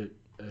indefinite.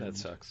 That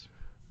sucks.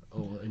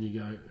 And you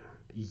go,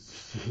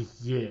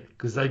 yeah,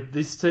 because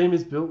this team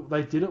is built.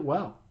 They did it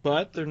well,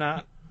 but they're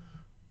not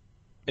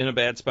in a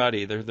bad spot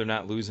either. They're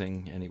not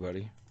losing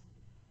anybody.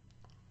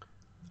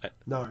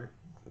 No,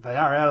 they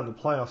are out of the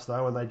playoffs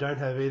though, and they don't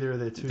have either of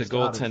their two. The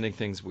starters. goaltending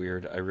thing's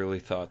weird. I really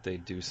thought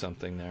they'd do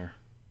something there.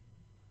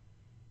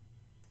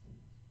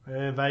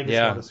 Vegas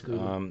got us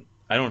screwed.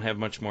 I don't have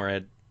much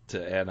more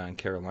to add on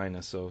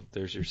Carolina, so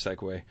there's your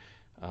segue.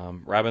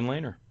 Robin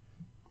Lehner.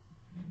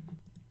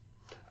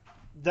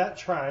 That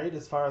trade,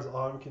 as far as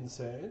I'm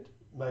concerned,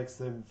 makes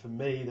them, for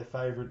me, the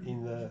favourite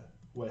in the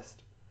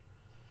West.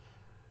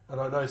 And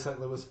I know St.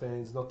 Louis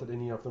fans, not that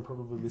any of them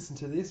probably listen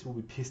to this, will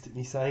be pissed at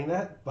me saying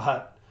that,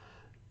 but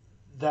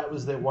that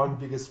was their one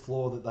biggest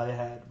flaw that they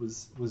had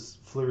was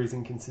Fleury's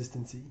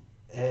inconsistency.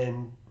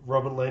 And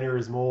Robin Lehner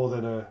is more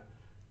than a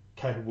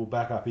capable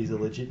backup. He's a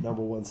legit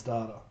number one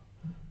starter.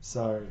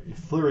 So if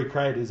Fleury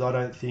craters, I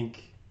don't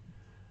think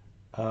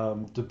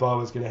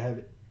DeBoer is going to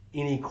have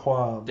any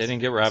qualms. They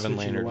didn't get Robin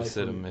switching Lehner away to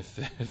sit from him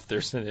if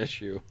there's an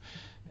issue.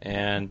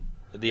 And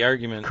the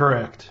argument...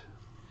 Correct.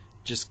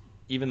 just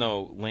even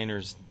though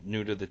Lehner's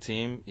new to the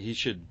team, he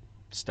should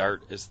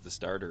start as the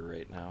starter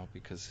right now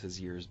because his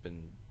year's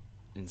been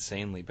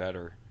insanely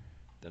better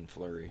than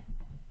Fleury.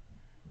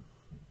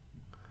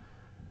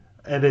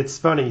 And it's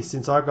funny,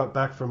 since I got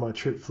back from my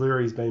trip,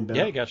 Fleury's been better.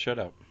 Yeah, he got shut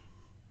out.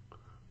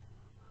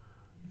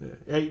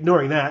 Yeah.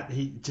 Ignoring that,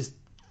 he just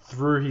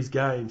through his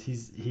games,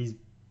 he's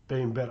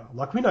been better.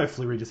 Like, we know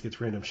Fleury just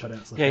gets random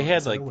shutouts. Yeah, he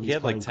had like when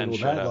 10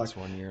 shutouts like,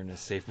 one year, and his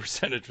save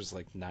percentage was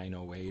like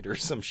 908 or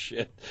some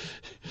shit.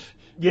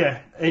 Yeah,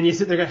 and you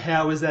sit there and go,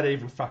 how is that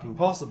even fucking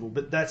possible?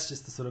 But that's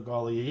just the sort of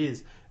guy he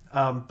is.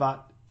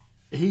 But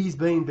he's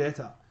been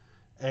better.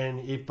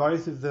 And if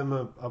both of them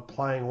are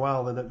playing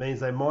well, then it means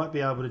they might be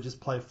able to just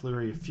play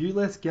Fleury a few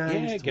less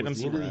games get him towards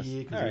the some end of rest. the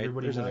year, because All right,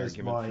 everybody there's an knows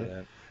argument for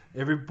that.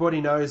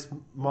 everybody knows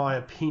my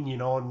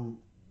opinion on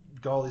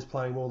goalies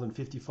playing more than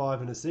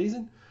 55 in a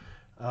season.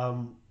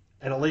 And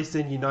at least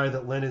then you know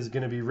that Leonard's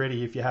going to be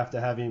ready if you have to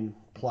have him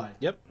play.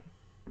 Yep,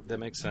 that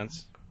makes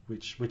sense.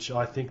 Which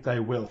I think they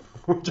will.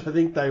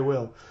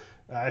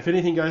 If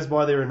anything goes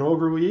by their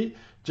inaugural year,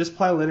 just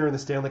play Leonard in the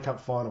Stanley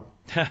Cup final.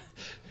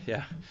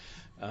 Yeah.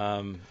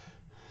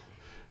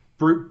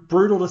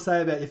 Brutal to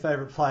say about your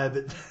favourite player,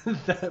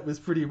 but that was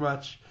pretty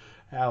much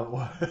how it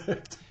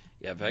worked.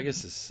 Yeah,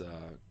 Vegas is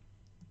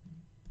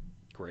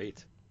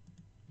great.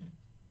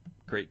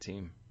 Great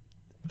team.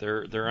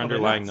 Their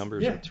underlying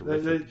numbers are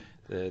terrific.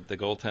 The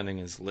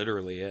goaltending is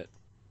literally it,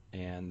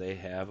 and they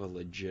have a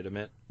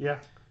legitimate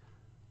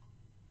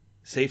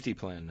safety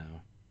plan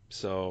now.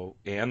 So,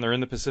 and they're in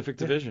the Pacific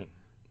Division.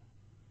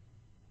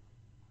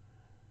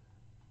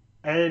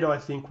 And I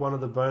think one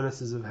of the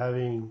bonuses of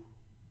having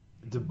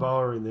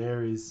DeBoer in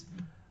there is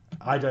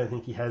I don't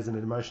think he has an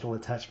emotional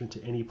attachment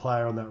to any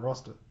player on that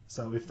roster.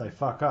 So if they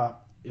fuck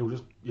up,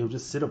 he'll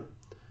just sit them,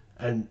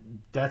 and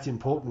that's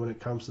important when it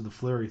comes to the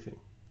Fleury thing.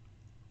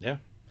 Yeah.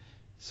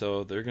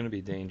 So they're going to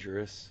be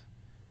dangerous.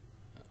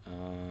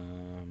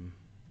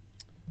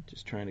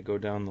 Just trying to go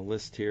down the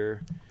list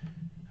here.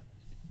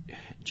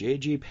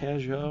 J.G.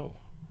 Pageau.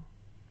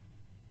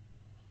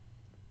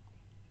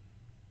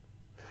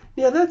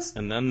 Yeah, that's.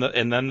 And then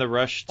the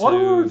rush to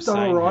Ottawa have done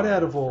sign all right him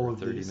out of all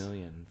for of $30 this.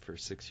 million for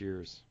 6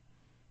 years.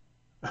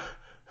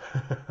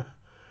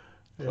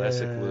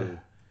 Classic Lou.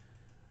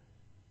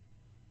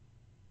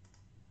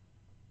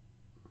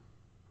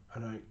 I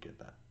don't get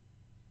that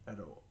at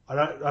all. I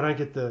don't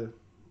get the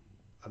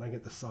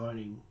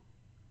signing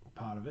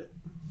part of it.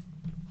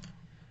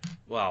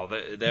 Well,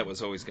 that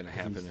was always going to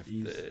happen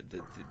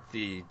if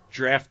the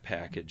draft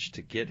package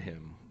to get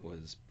him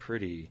was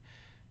pretty.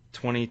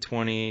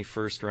 2020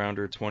 first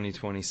rounder,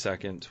 2020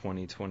 second,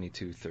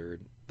 2022 third.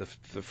 The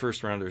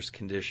first rounder is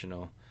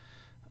conditional.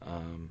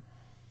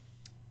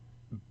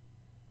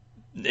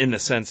 In the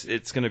sense,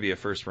 it's going to be a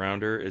first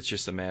rounder. It's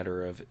just a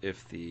matter of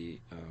if the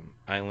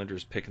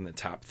Islanders pick in the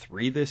top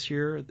 3 this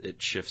year, it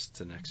shifts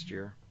to next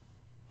year.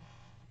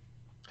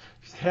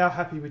 How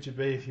happy would you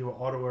be if you were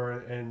Ottawa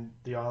and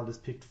the Islanders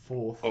picked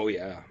 4th? Oh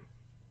yeah.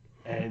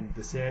 And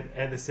the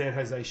San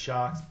Jose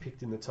Sharks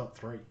picked in the top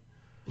 3.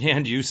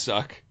 And you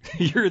suck.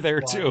 You're there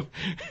too.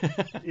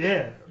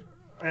 Yeah,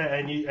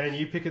 and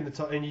you pick in the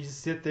top, and you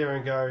just sit there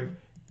and go,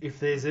 if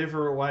there's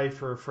ever a way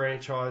for a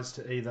franchise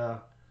to either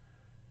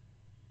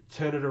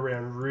turn it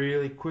around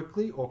really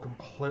quickly or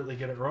completely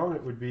get it wrong,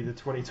 it would be the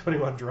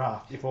 2021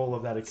 draft if all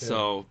of that occurred.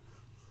 So,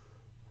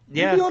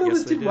 yeah, the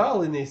Ottawas did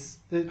well in this.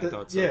 I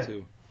thought so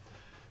too.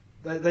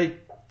 They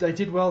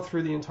did well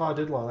through the entire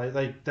deadline.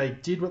 They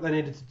did what they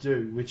needed to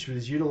do, which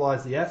was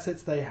utilize the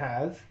assets they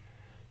have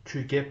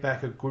to get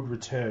back a good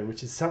return,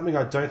 which is something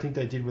I don't think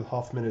they did with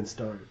Hoffman and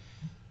Stone.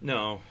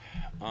 No.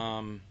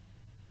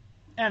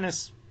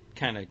 Ennis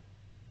kind of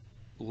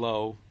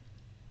low,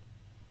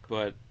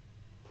 but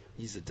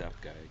he's a depth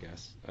guy, I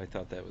guess. I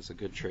thought that was a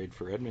good trade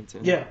for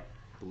Edmonton. Yeah.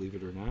 Believe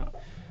it or not.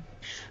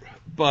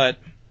 But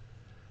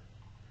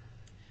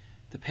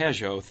the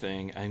Pageau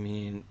thing, I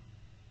mean,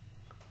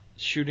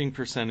 shooting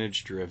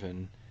percentage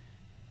driven.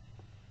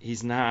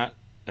 He's not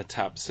a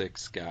top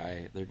 6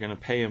 guy. They're going to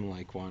pay him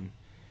like one.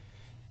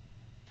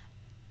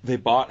 They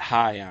bought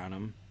high on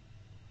him.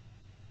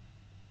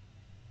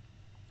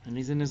 And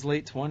he's in his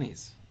late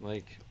 20s.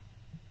 Like,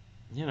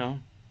 you know.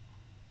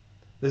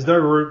 There's no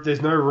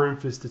room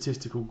for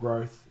statistical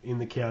growth in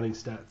the counting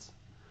stats.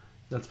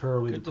 That's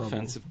probably good the problem.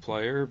 Defensive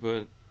player,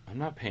 but I'm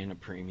not paying a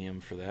premium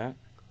for that.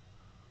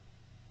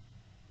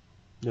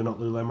 You're not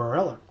Lou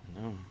Lamoriello.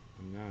 No,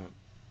 I'm not.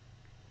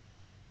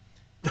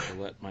 I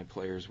let my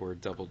players wear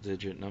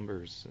double-digit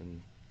numbers,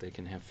 and they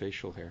can have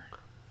facial hair.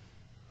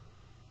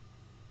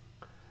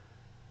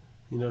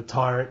 You know,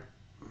 tyrant.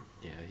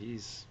 Yeah,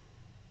 he's.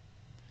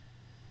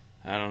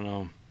 I don't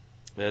know.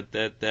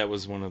 That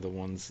was one of the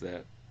ones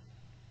that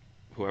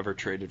whoever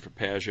traded for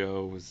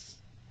Pageau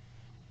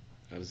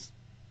I was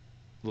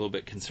a little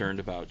bit concerned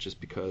about, just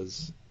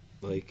because,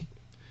 like,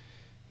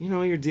 you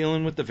know, you're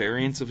dealing with the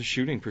variance of a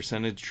shooting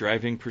percentage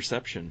driving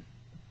perception.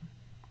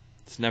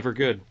 It's never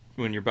good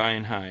when you're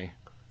buying high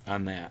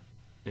on that,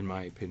 in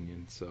my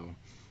opinion. So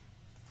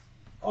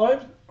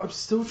I'm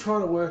still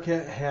trying to work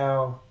out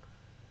how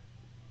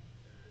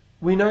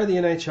We know the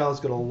NHL's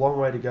got a long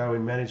way to go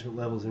in management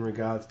levels in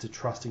regards to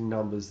trusting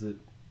numbers that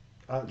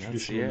aren't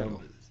traditional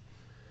Seattle.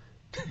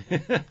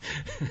 numbers.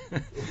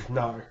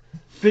 No.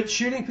 But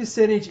shooting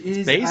percentage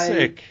is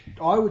basic.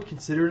 I would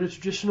consider it a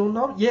traditional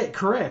number. Yeah,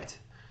 correct.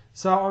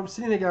 So I'm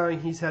sitting there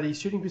going, he's had his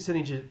shooting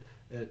percentage at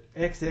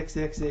X, X,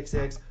 X, X,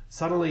 X.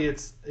 Suddenly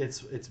it's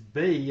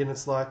B, and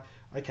it's like,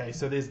 okay,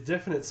 so there's a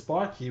definite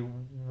spike here.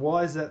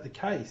 Why is that the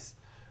case?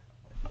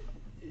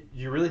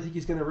 You really think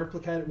he's going to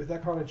replicate it with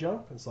that kind of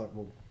jump? It's like,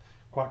 well,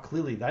 quite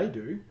clearly they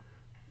do.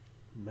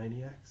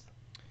 Maniacs.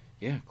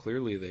 Yeah,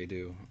 clearly they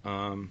do.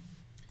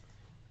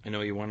 I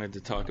know you wanted to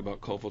talk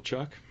about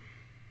Kovalchuk.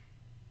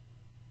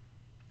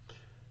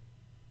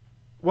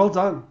 Well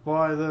done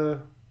by the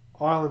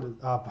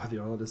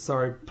Islanders.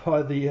 Sorry,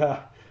 by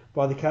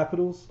the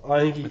Capitals. I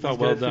think I he's thought going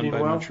well to fit done in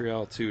by well.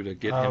 Montreal too to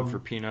get him for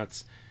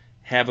peanuts.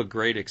 Have a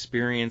great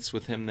experience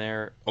with him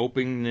there,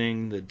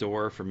 opening the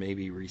door for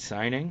maybe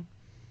re-signing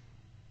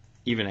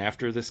even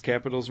after this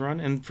Capitals run.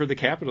 And for the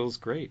Capitals,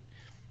 great.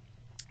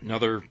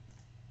 Another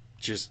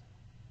just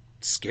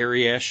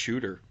scary ass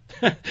shooter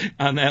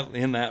in that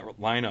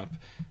lineup.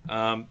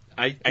 I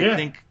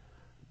think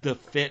the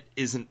fit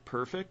isn't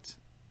perfect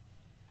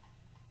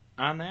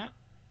on that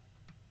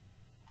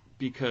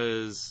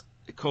because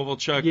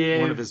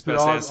Kovalchuk, one of his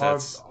best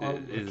assets,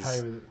 is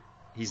okay with it.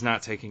 He's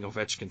not taking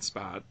Ovechkin's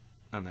spot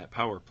on that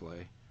power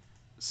play.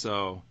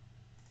 So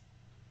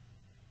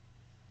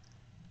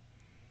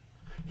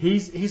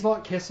he's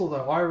like Kessel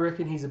though. I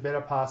reckon he's a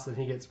better passer than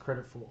he gets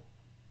credit for.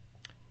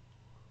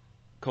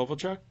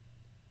 Kovalchuk?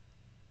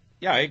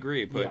 Yeah, I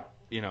agree, but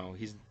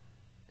he's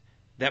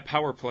that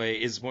power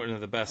play is one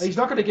of the best. He's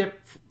not going to get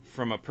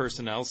from a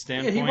personnel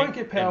standpoint. Yeah, he won't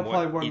get power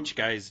play what each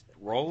guy's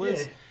role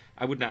is.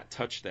 I would not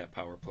touch that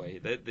power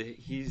play.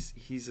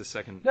 He's a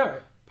second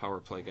power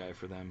play guy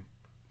for them.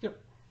 Yep.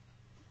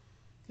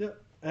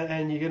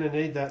 And you're going to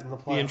need that in the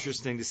playoffs. Be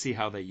interesting to see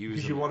how they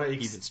use him at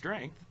even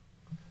strength.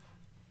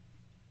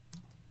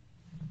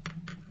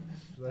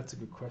 That's a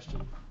good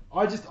question.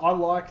 I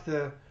like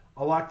the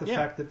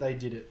fact that they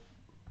did it.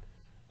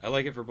 I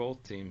like it for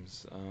both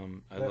teams.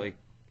 I like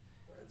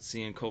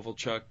seeing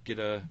Kovalchuk get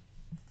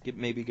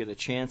a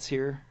chance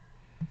here,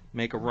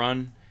 make a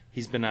run.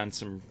 He's been on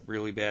some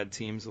really bad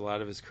teams a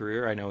lot of his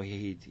career. I know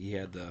he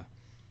had the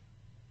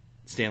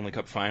Stanley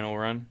Cup final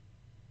run,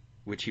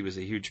 which he was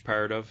a huge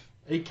part of.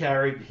 He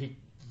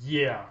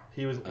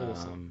was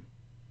awesome.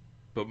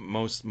 But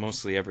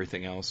mostly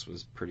everything else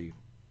was pretty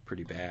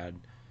bad.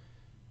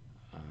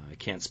 I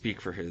can't speak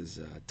for his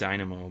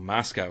Dynamo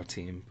Moscow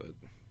team, but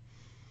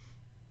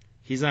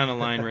he's on a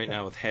line right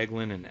now with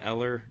Hagelin and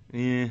Eller.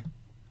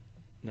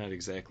 Not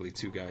exactly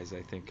two guys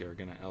I think are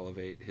going to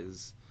elevate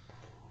his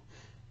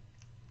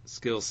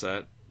skill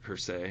set per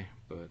se,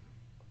 but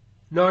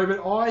no.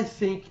 But I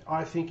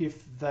think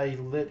if they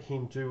let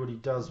him do what he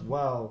does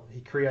well,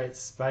 he creates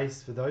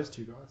space for those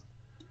two guys.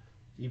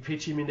 You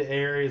pitch him into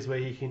areas where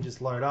he can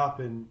just load up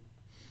and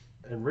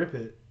rip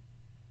it.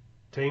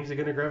 Teams are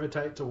going to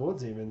gravitate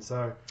towards him, and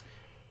so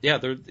yeah,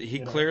 they're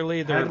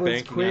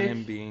banking on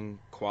him being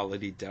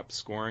quality depth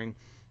scoring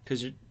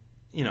because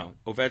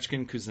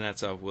Ovechkin,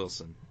 Kuznetsov,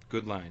 Wilson,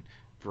 good line.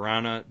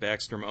 Vrana,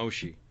 Backstrom,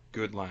 Oshie,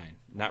 good line.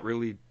 Not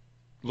really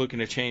looking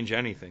to change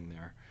anything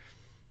there.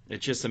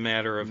 It's just a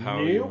matter of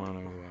how you want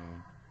to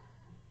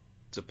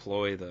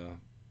deploy the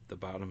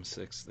bottom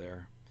six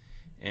there.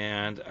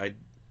 And I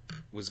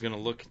was going to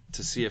look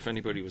to see if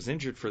anybody was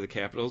injured for the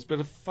Capitals,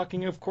 but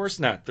of course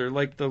not. They're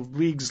like the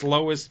league's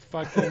lowest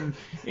fucking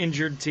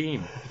injured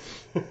team.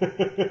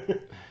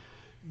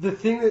 The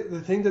thing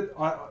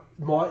that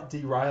might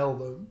derail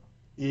them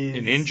is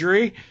an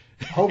injury.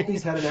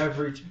 Holtby's had an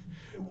average.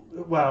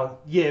 Well,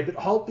 yeah, but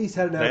Holtby's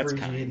had an average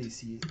year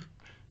this year.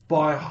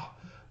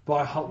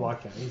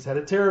 He's had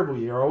a terrible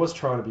year. I was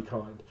trying to be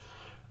kind.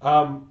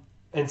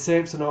 And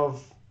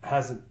Samsonov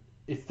hasn't.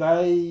 If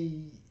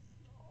they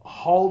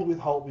hold with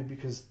Holtby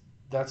because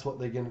that's what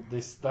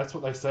that's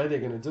what they say they're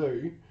going to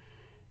do,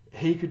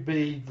 he could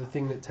be the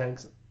thing that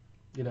tanks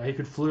him. He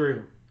could flurry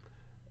him.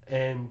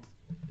 And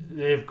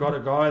they've got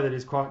a guy that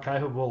is quite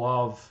capable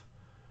of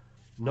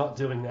not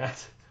doing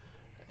that.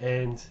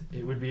 And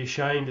it would be a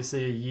shame to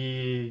see a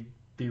year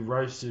be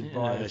roasted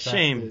by the fact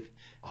that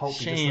Holtby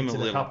just lets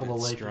in a couple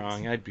of leakers.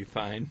 Strong. I'd be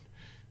fine.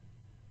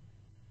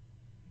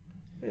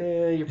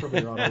 Yeah, you're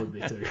probably right. I would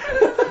be too.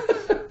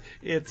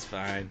 It's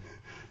fine.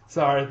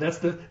 Sorry, that's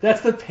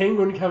the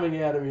penguin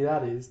coming out of me.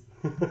 That is.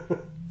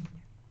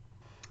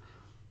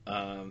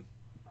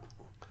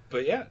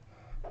 But yeah.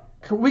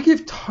 Can we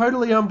give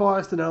totally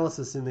unbiased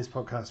analysis in this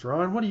podcast,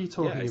 Ryan? What are you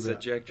talking about? I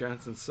said Jack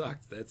Johnson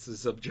sucked. That's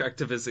as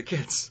objective as it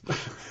gets.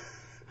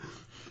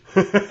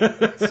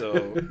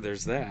 So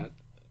there's that.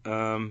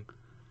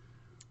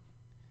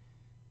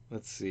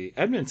 Let's see.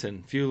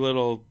 Edmonton, few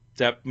little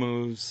depth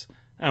moves.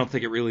 I don't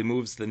think it really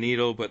moves the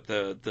needle, but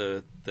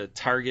the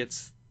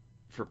targets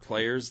for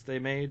players they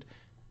made,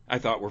 I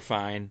thought were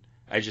fine.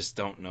 I just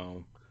don't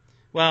know.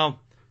 Well,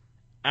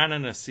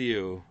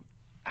 Ananasiu,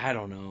 I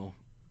don't know.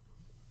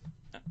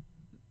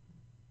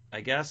 I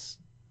guess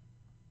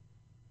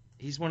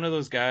he's one of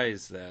those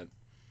guys that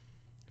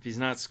if he's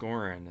not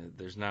scoring,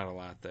 there's not a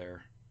lot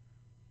there.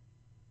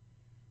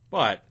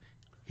 But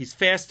he's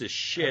fast as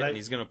shit, and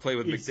he's going to play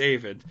with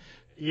McDavid.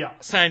 Yeah.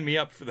 Sign me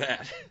up for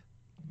that.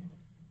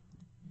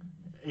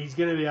 He's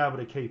going to be able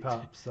to keep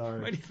up. So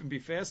Might even be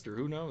faster.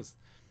 Who knows?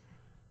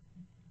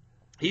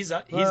 He's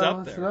up It's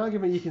an there.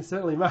 argument you can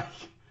certainly make.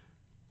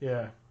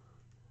 Yeah.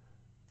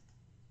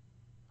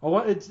 Oh,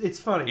 it's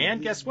funny.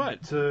 And guess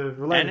what? To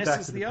relate Ennis it back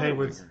is to the the other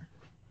Penguins, winger.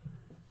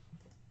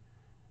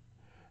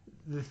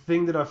 the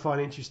thing that I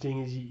find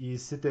interesting is you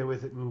sit there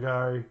with it and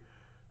go,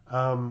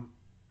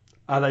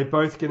 are they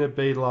both going to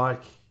be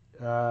like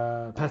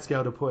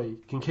Pascal Dupuis?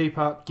 Can keep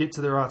up, get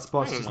to the right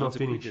spots, just not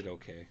finish. Dupuis did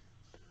okay.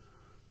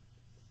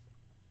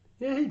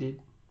 Yeah, he did,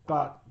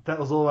 but that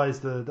was always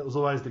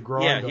the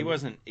grind. Yeah, he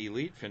wasn't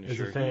elite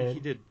finisher. As a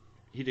fan.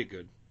 He did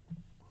good.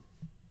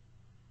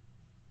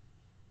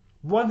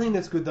 One thing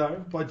that's good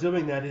though by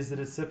doing that is that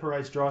it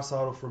separates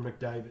Draisaitl from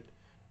McDavid,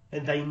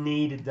 and they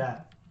needed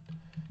that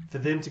for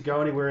them to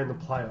go anywhere in the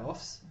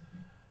playoffs.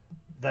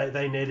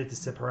 They needed to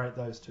separate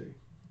those two.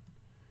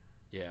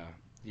 Yeah,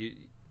 you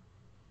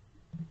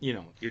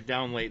know, you're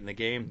down late in the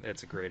game.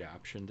 That's a great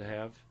option to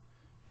have.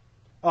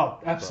 Oh,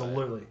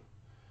 absolutely.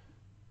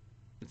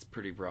 It's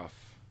pretty rough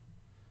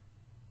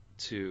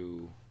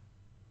to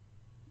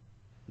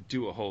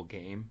do a whole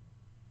game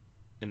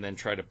and then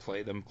try to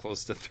play them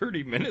close to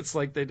 30 minutes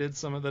like they did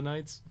some of the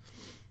nights.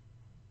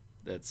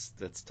 That's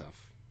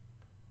tough.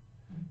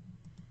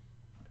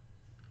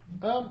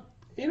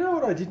 You know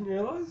what I didn't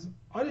realise?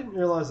 I didn't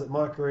realise that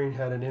Mike Green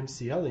had an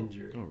MCL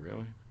injury. Oh,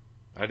 really?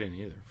 I didn't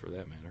either, for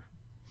that matter.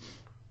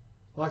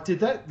 Like, did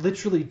that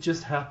literally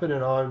just happen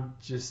and I'm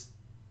just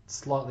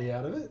slightly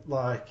out of it?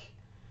 Like,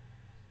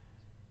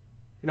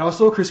 you know, I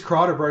saw Chris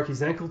Kreider broke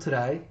his ankle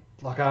today.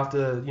 Like,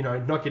 after, you know,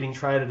 not getting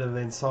traded and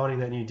then signing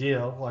that new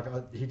deal.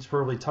 Like, he's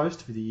probably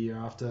toast for the year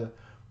after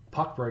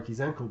Puck broke his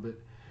ankle. But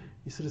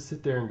you sort of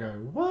sit there and go,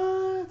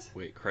 what?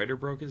 Wait, Kreider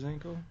broke his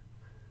ankle?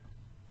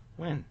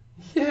 When?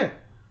 Yeah.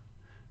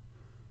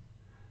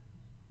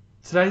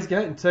 Today's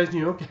New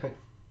York game.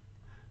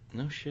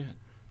 No shit.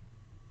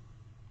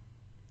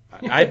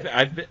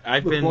 I've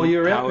Look, been while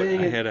you're out out. being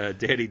I had a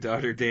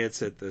daddy-daughter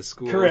dance at the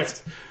school.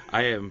 Correct.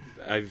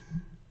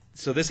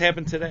 So this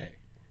happened today.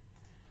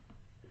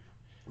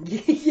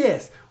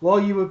 Yes. While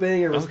you were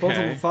being a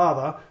responsible Okay.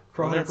 father,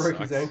 Kreider that broke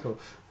his sucks. ankle.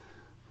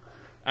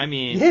 I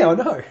mean, Yeah, I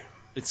know.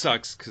 it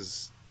sucks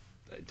because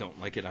I don't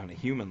like it on a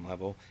human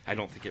level. I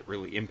don't think it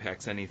really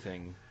impacts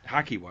anything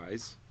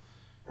hockey-wise.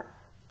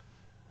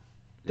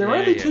 They're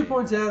only 2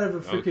 points out of a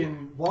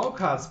freaking wild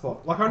card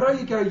spot. Like, I know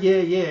you go,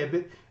 yeah,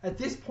 but at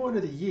this point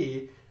of the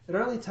year, it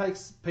only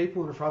takes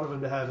people in front of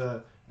them to have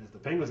as the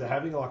Penguins are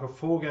having, like a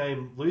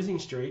 4-game losing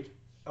streak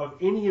of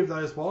any of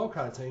those wild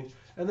card teams,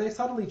 and they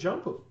suddenly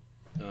jump them.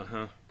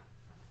 Uh-huh.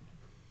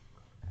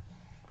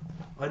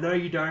 I know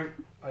you don't.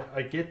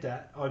 I get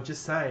that. I'm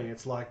just saying,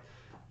 it's like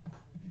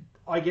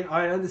I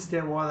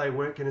understand why they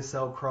weren't going to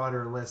sell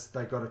Kreider unless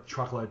they got a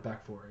truckload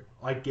back for him.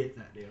 I get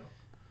that now.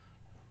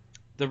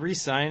 The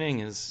re-signing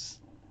is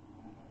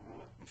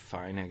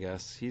fine, I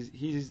guess. He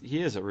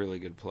is a really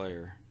good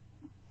player.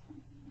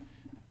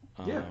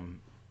 Yeah.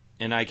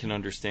 And I can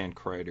understand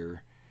Kreider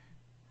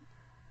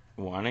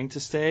wanting to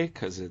stay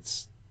because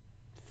it's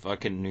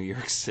fucking New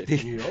York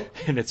City. New York.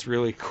 And it's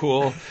really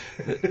cool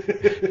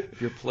that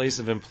your place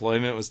of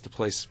employment was to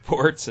play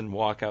sports and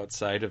walk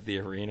outside of the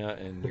arena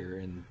and you're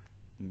in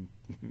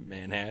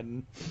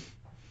Manhattan.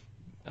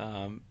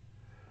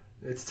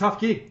 It's a tough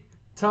gig.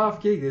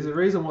 Tough gig. There's a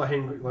reason why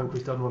Henrik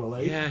Lundqvist doesn't want to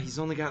leave. Yeah, he's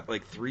only got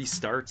like 3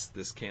 starts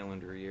this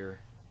calendar year.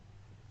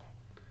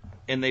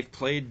 And they've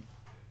played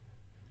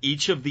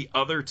each of the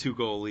other 2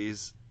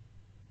 goalies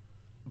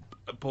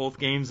both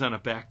games on a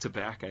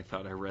back-to-back. I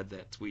thought I read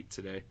that tweet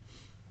today.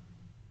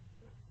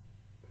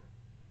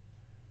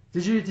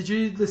 Did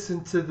you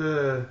listen to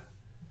the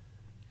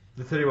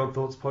 31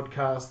 Thoughts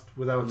podcast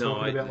where they were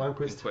talking about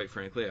Lundqvist? And quite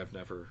frankly, I've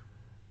never.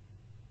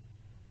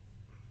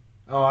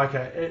 Oh,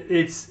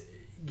 okay.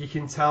 You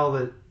can tell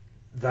that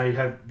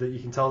you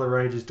can tell the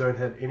Rangers don't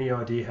have any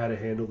idea how to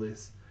handle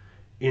this.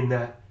 In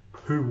that,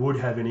 who would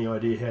have any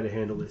idea how to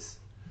handle this?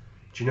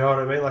 Do you know what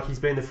I mean? Like, he's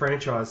been the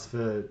franchise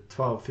for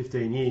 12,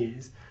 15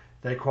 years.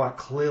 They quite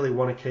clearly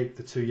want to keep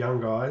the 2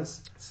 young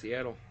guys.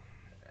 Seattle.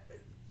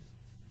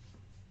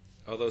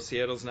 Although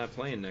Seattle's not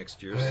playing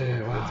next year, so Yeah,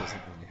 that wow.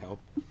 doesn't really help.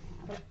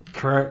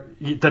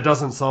 Correct. That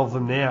doesn't solve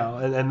them now,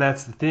 and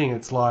that's the thing.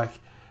 It's like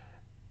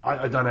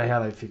I don't know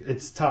how they fix.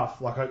 It's tough.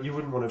 Like, you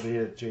wouldn't want to be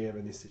a GM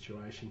in this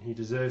situation. He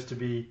deserves to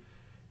be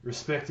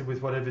respected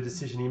with whatever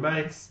decision he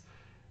makes,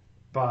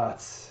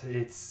 but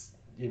it's,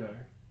 you know,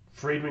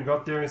 Friedman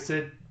got there and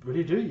said, "What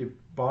do? You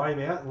buy him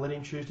out and let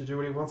him choose to do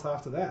what he wants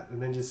after that,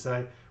 and then just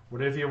say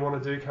whatever you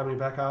want to do coming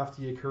back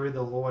after your career.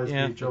 There'll always be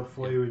a job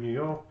for you in New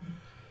York."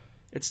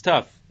 It's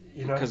tough.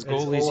 You know, Because it's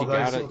all goalies, of you those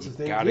gotta sorts of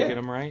things. get Yeah.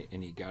 them right,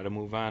 and you gotta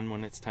move on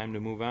when it's time to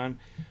move on.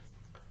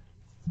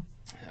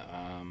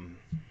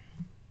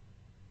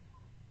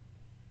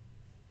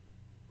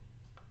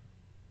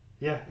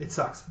 Yeah, it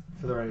sucks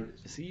for the Rangers.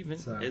 Is he even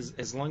So- is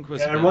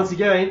Lundqvist And been once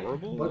again,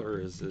 horrible, what- or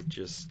is it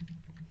just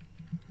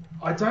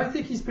I don't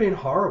think he's been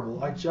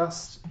horrible.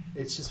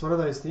 It's just one of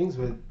those things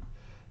where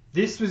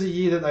this was a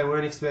year that they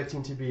weren't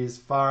expecting to be as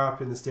far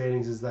up in the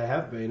standings as they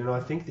have been, and I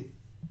think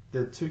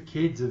the two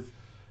kids have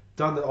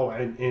done the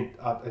and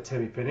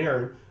Temi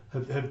Panarin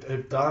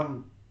have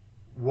done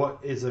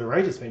what as a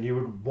Rangers fan you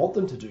would want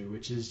them to do,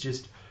 which is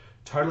just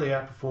totally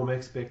outperform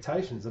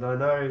expectations. And I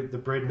know the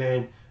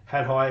Breadman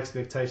had high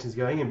expectations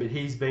going in, but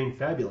he's been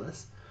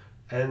fabulous,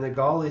 and the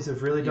goalies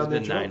have really he's done their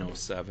been job.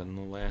 907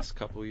 the last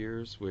couple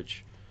years,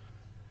 which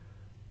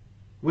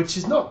Which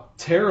is not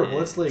terrible.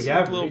 It's league it's a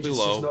average. little It's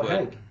below, just not but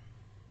Hank.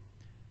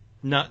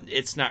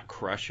 it's not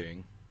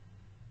crushing.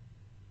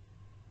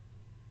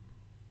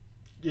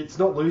 It's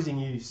not losing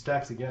you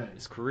stacks of games.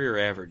 His career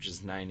average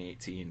is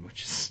 918,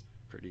 which is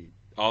pretty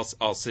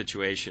all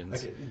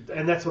situations. Okay,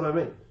 and that's what I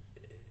mean.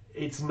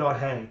 It's not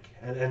Hank,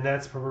 and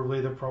that's probably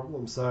the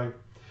problem. So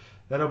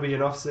that'll be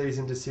an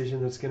off-season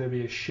decision that's going to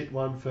be a shit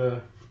one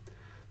for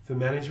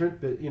management.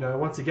 But,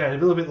 once again, a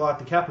little bit like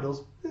the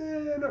Capitals,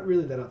 not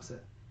really that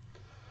upset.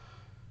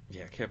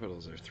 Yeah,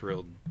 Capitals are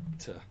thrilled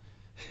to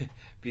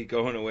be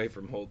going away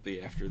from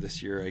Holtby after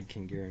this year. I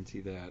can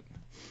guarantee that.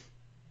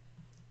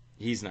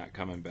 He's not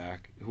coming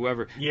back.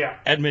 Yeah.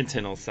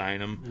 Edmonton will sign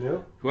him.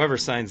 Yep. Whoever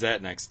signs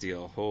that next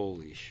deal,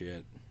 holy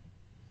shit.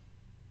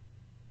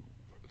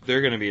 They're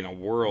going to be in a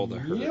world of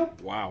hurt.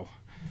 Yep. Wow.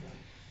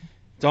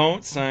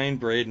 Don't sign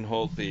Braden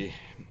Holtby.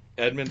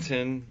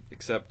 Edmonton,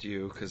 except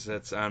you, because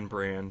that's on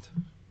brand.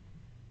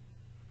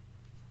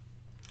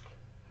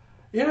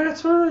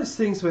 It's one of those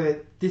things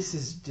where this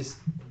is just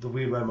the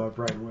weird way my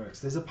brain works.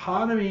 There's a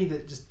part of me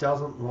that just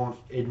doesn't want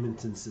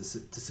Edmonton to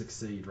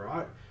succeed,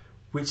 right?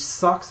 Which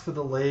sucks for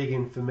the league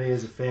and for me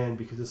as a fan,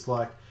 because it's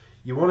like,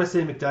 you want to see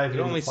McDavid It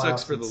only in the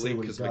sucks playoffs for and the see league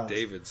what he because does.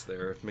 McDavid's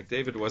there. If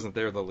McDavid wasn't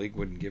there, the league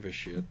wouldn't give a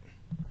shit.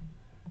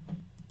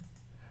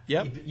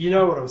 Yep. You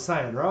know what I'm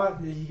saying, right?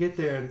 You get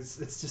there and it's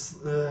just...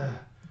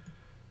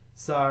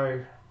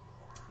 So,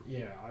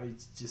 yeah,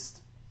 it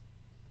just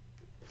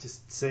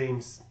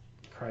seems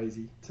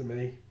crazy to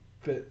me.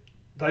 But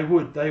they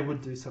would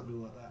do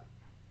something like that.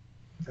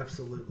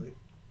 Absolutely.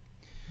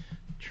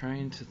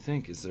 Trying to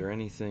think, is there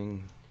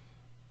anything...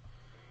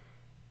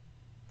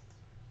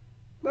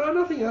 No,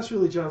 nothing else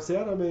really jumps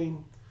out. I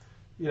mean,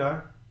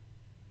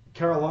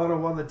 Carolina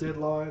won the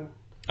deadline.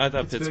 I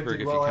thought Pittsburgh Pittsburgh,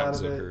 did if well he out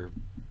comes of it. over,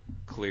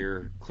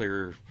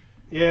 clear.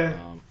 Yeah,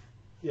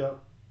 yeah.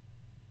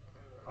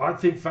 I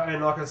think,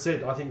 and like I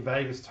said, I think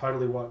Vegas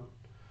totally won.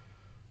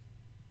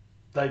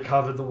 They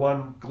covered the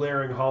one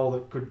glaring hole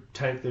that could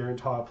tank their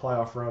entire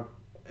playoff run.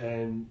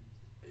 And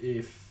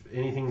if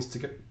anything's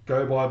to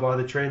go by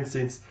the trend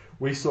since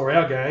we saw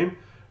our game,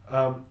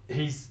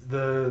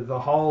 the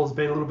hole's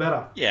been a little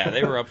better. Yeah,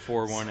 they were up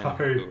 4-1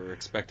 So- and were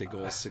expected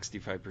goals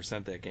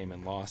 65% that game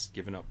and lost,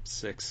 giving up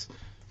 6.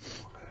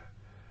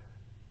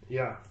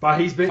 Yeah, but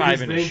he's been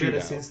Five in a better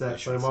shootout, since I that.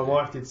 So should my say.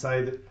 wife did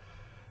say that.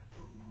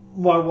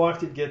 My wife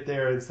did get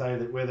there and say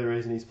that we're the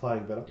reason he's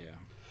playing better. Yeah.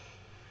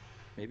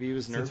 Maybe he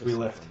was Since nervous we in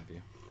left. front of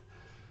you.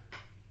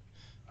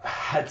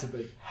 Had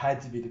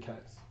to be the case.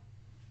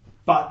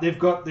 But they've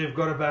got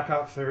a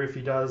backup for if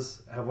he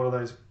does have one of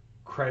those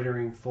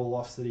cratering fall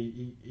offs that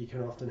he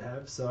can often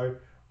have. So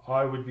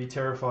I would be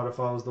terrified if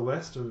I was the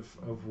West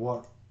of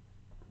what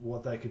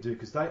they could do,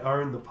 because they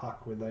own the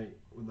puck when they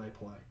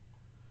play.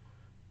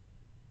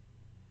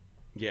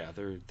 Yeah,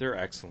 they're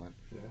excellent.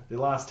 Yeah. Their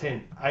last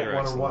 10,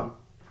 8-1-1.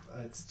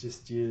 It's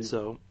just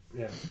So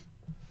yeah.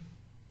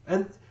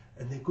 And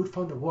they're good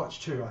fun to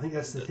watch too. I think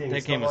that's the thing. that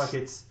It's game not is-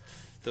 like it's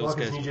those like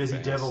it's guys New were Jersey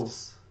fast.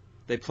 Devils.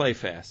 They play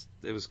fast.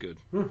 It was good.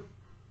 Hmm.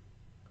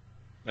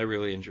 I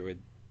really enjoyed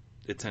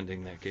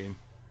attending that game.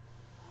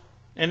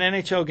 And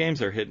NHL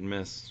games are hit and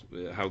miss.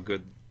 How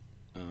good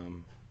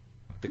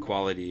the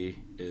quality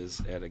is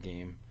at a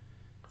game.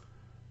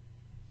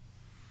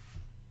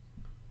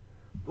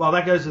 Well,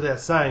 that goes without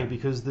saying,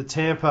 because the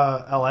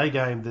Tampa LA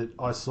game that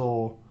I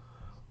saw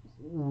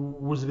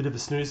was a bit of a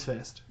snooze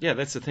fest. Yeah,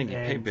 that's the thing. You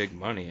pay And- big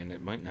money, and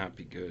it might not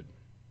be good.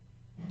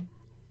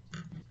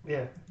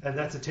 Yeah, and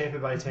that's a Tampa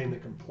Bay team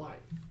that can play.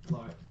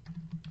 Like,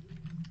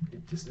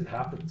 it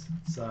happens.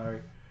 So,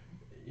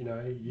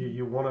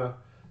 you want to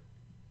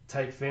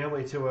take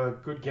family to a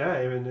good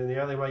game, and then the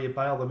only way you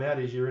bail them out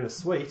is you're in a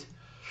suite.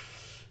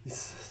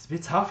 It's a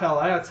bit tough,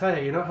 LA. I tell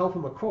you, you're not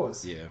helping my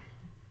cause. Yeah.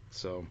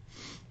 So,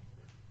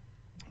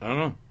 I don't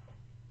know.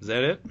 Is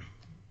that it?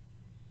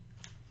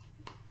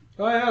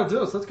 Oh yeah, I'll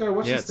do it. So let's go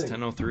watch Yeah, this it's thing.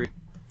 10:03.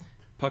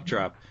 Puck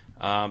drop.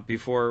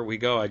 Before we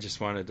go, I just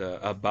wanted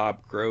a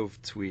Bob Grove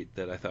tweet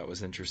that I thought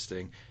was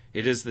interesting.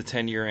 It is the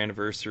 10-year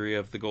anniversary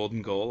of the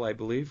golden goal, I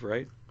believe,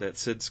 right? That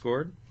Sid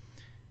scored.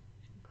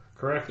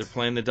 Correct. They're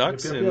playing the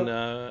Ducks, Yep.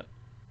 and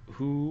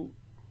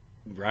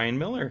Ryan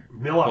Miller.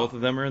 Miller. Both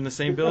of them are in the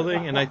same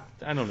building, and I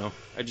don't know.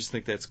 I just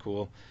think that's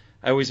cool.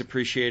 I always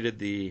appreciated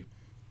the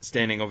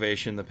standing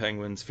ovation the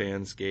Penguins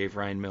fans gave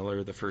Ryan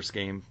Miller the first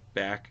game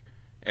back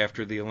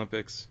after the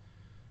Olympics,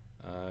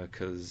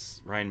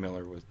 because Ryan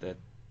Miller was that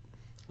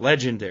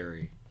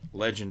legendary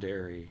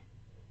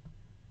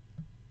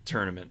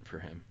tournament for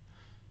him.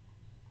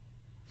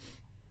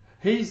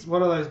 He's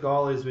one of those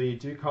goalies where you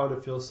do kind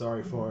of feel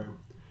sorry for him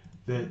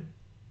that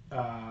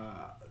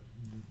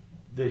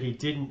he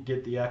didn't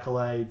get the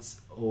accolades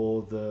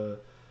or the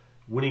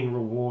winning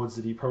rewards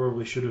that he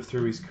probably should have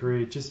through his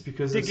career just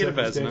because of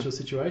circumstantial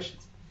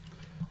situations.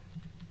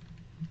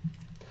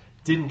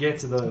 Didn't get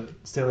to the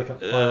Stanley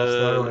Cup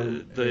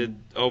playoffs though. The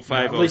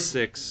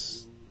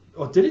 05-06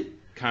 did he?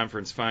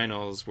 conference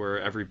finals where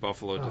every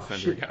Buffalo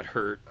defender got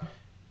hurt.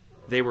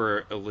 They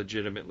were a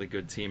legitimately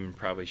good team and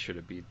probably should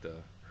have beat the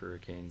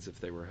Hurricanes if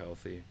they were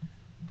healthy.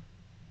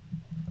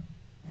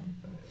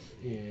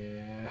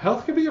 Yeah,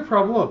 health can be a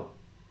problem.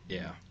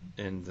 Yeah,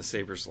 and the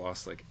Sabres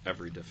lost like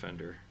every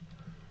defender.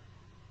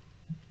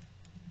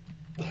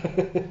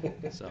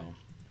 So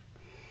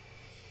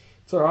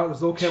it's all right. It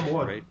was all Chem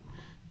 1. Right.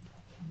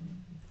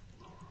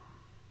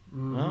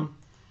 Mm-hmm. Well,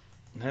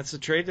 that's the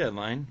trade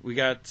deadline. We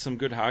got some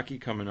good hockey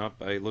coming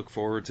up. I look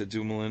forward to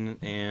Dumoulin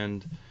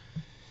and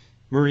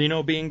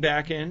Marino being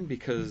back in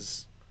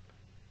because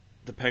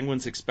the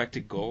Penguins'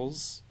 expected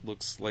goals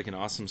looks like an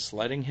awesome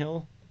sledding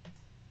hill.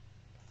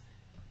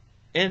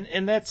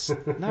 And that's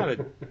not a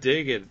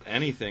dig at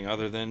anything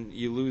other than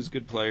you lose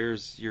good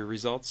players, your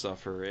results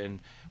suffer.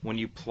 And when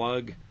you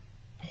plug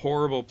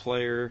horrible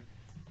player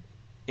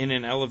in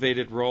an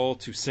elevated role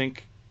to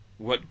sink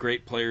what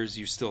great players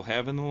you still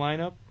have in the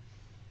lineup,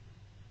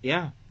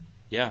 yeah,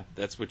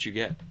 that's what you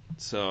get.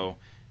 So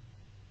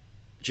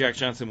Jack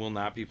Johnson will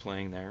not be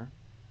playing there,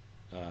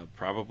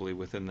 probably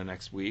within the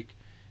next week.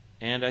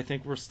 And I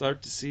think we'll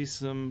start to see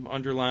some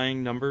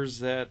underlying numbers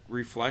that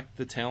reflect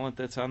the talent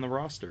that's on the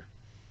roster.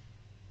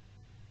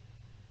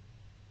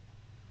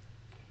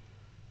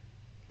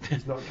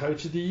 He's not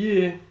coach of the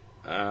year.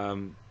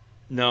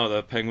 No,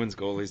 the Penguins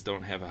goalies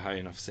don't have a high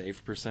enough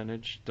save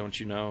percentage. Don't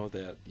you know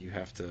that you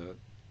have to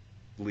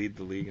lead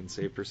the league in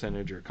save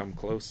percentage or come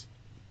close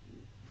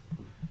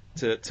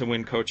to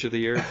win coach of the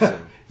year? So,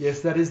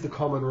 yes, that is the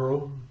common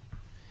rule.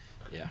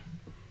 Yeah.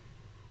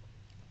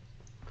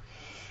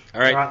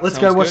 All right, let's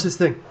go watch good. this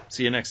thing.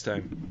 See you next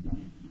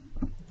time.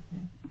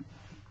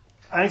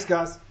 Thanks,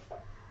 guys.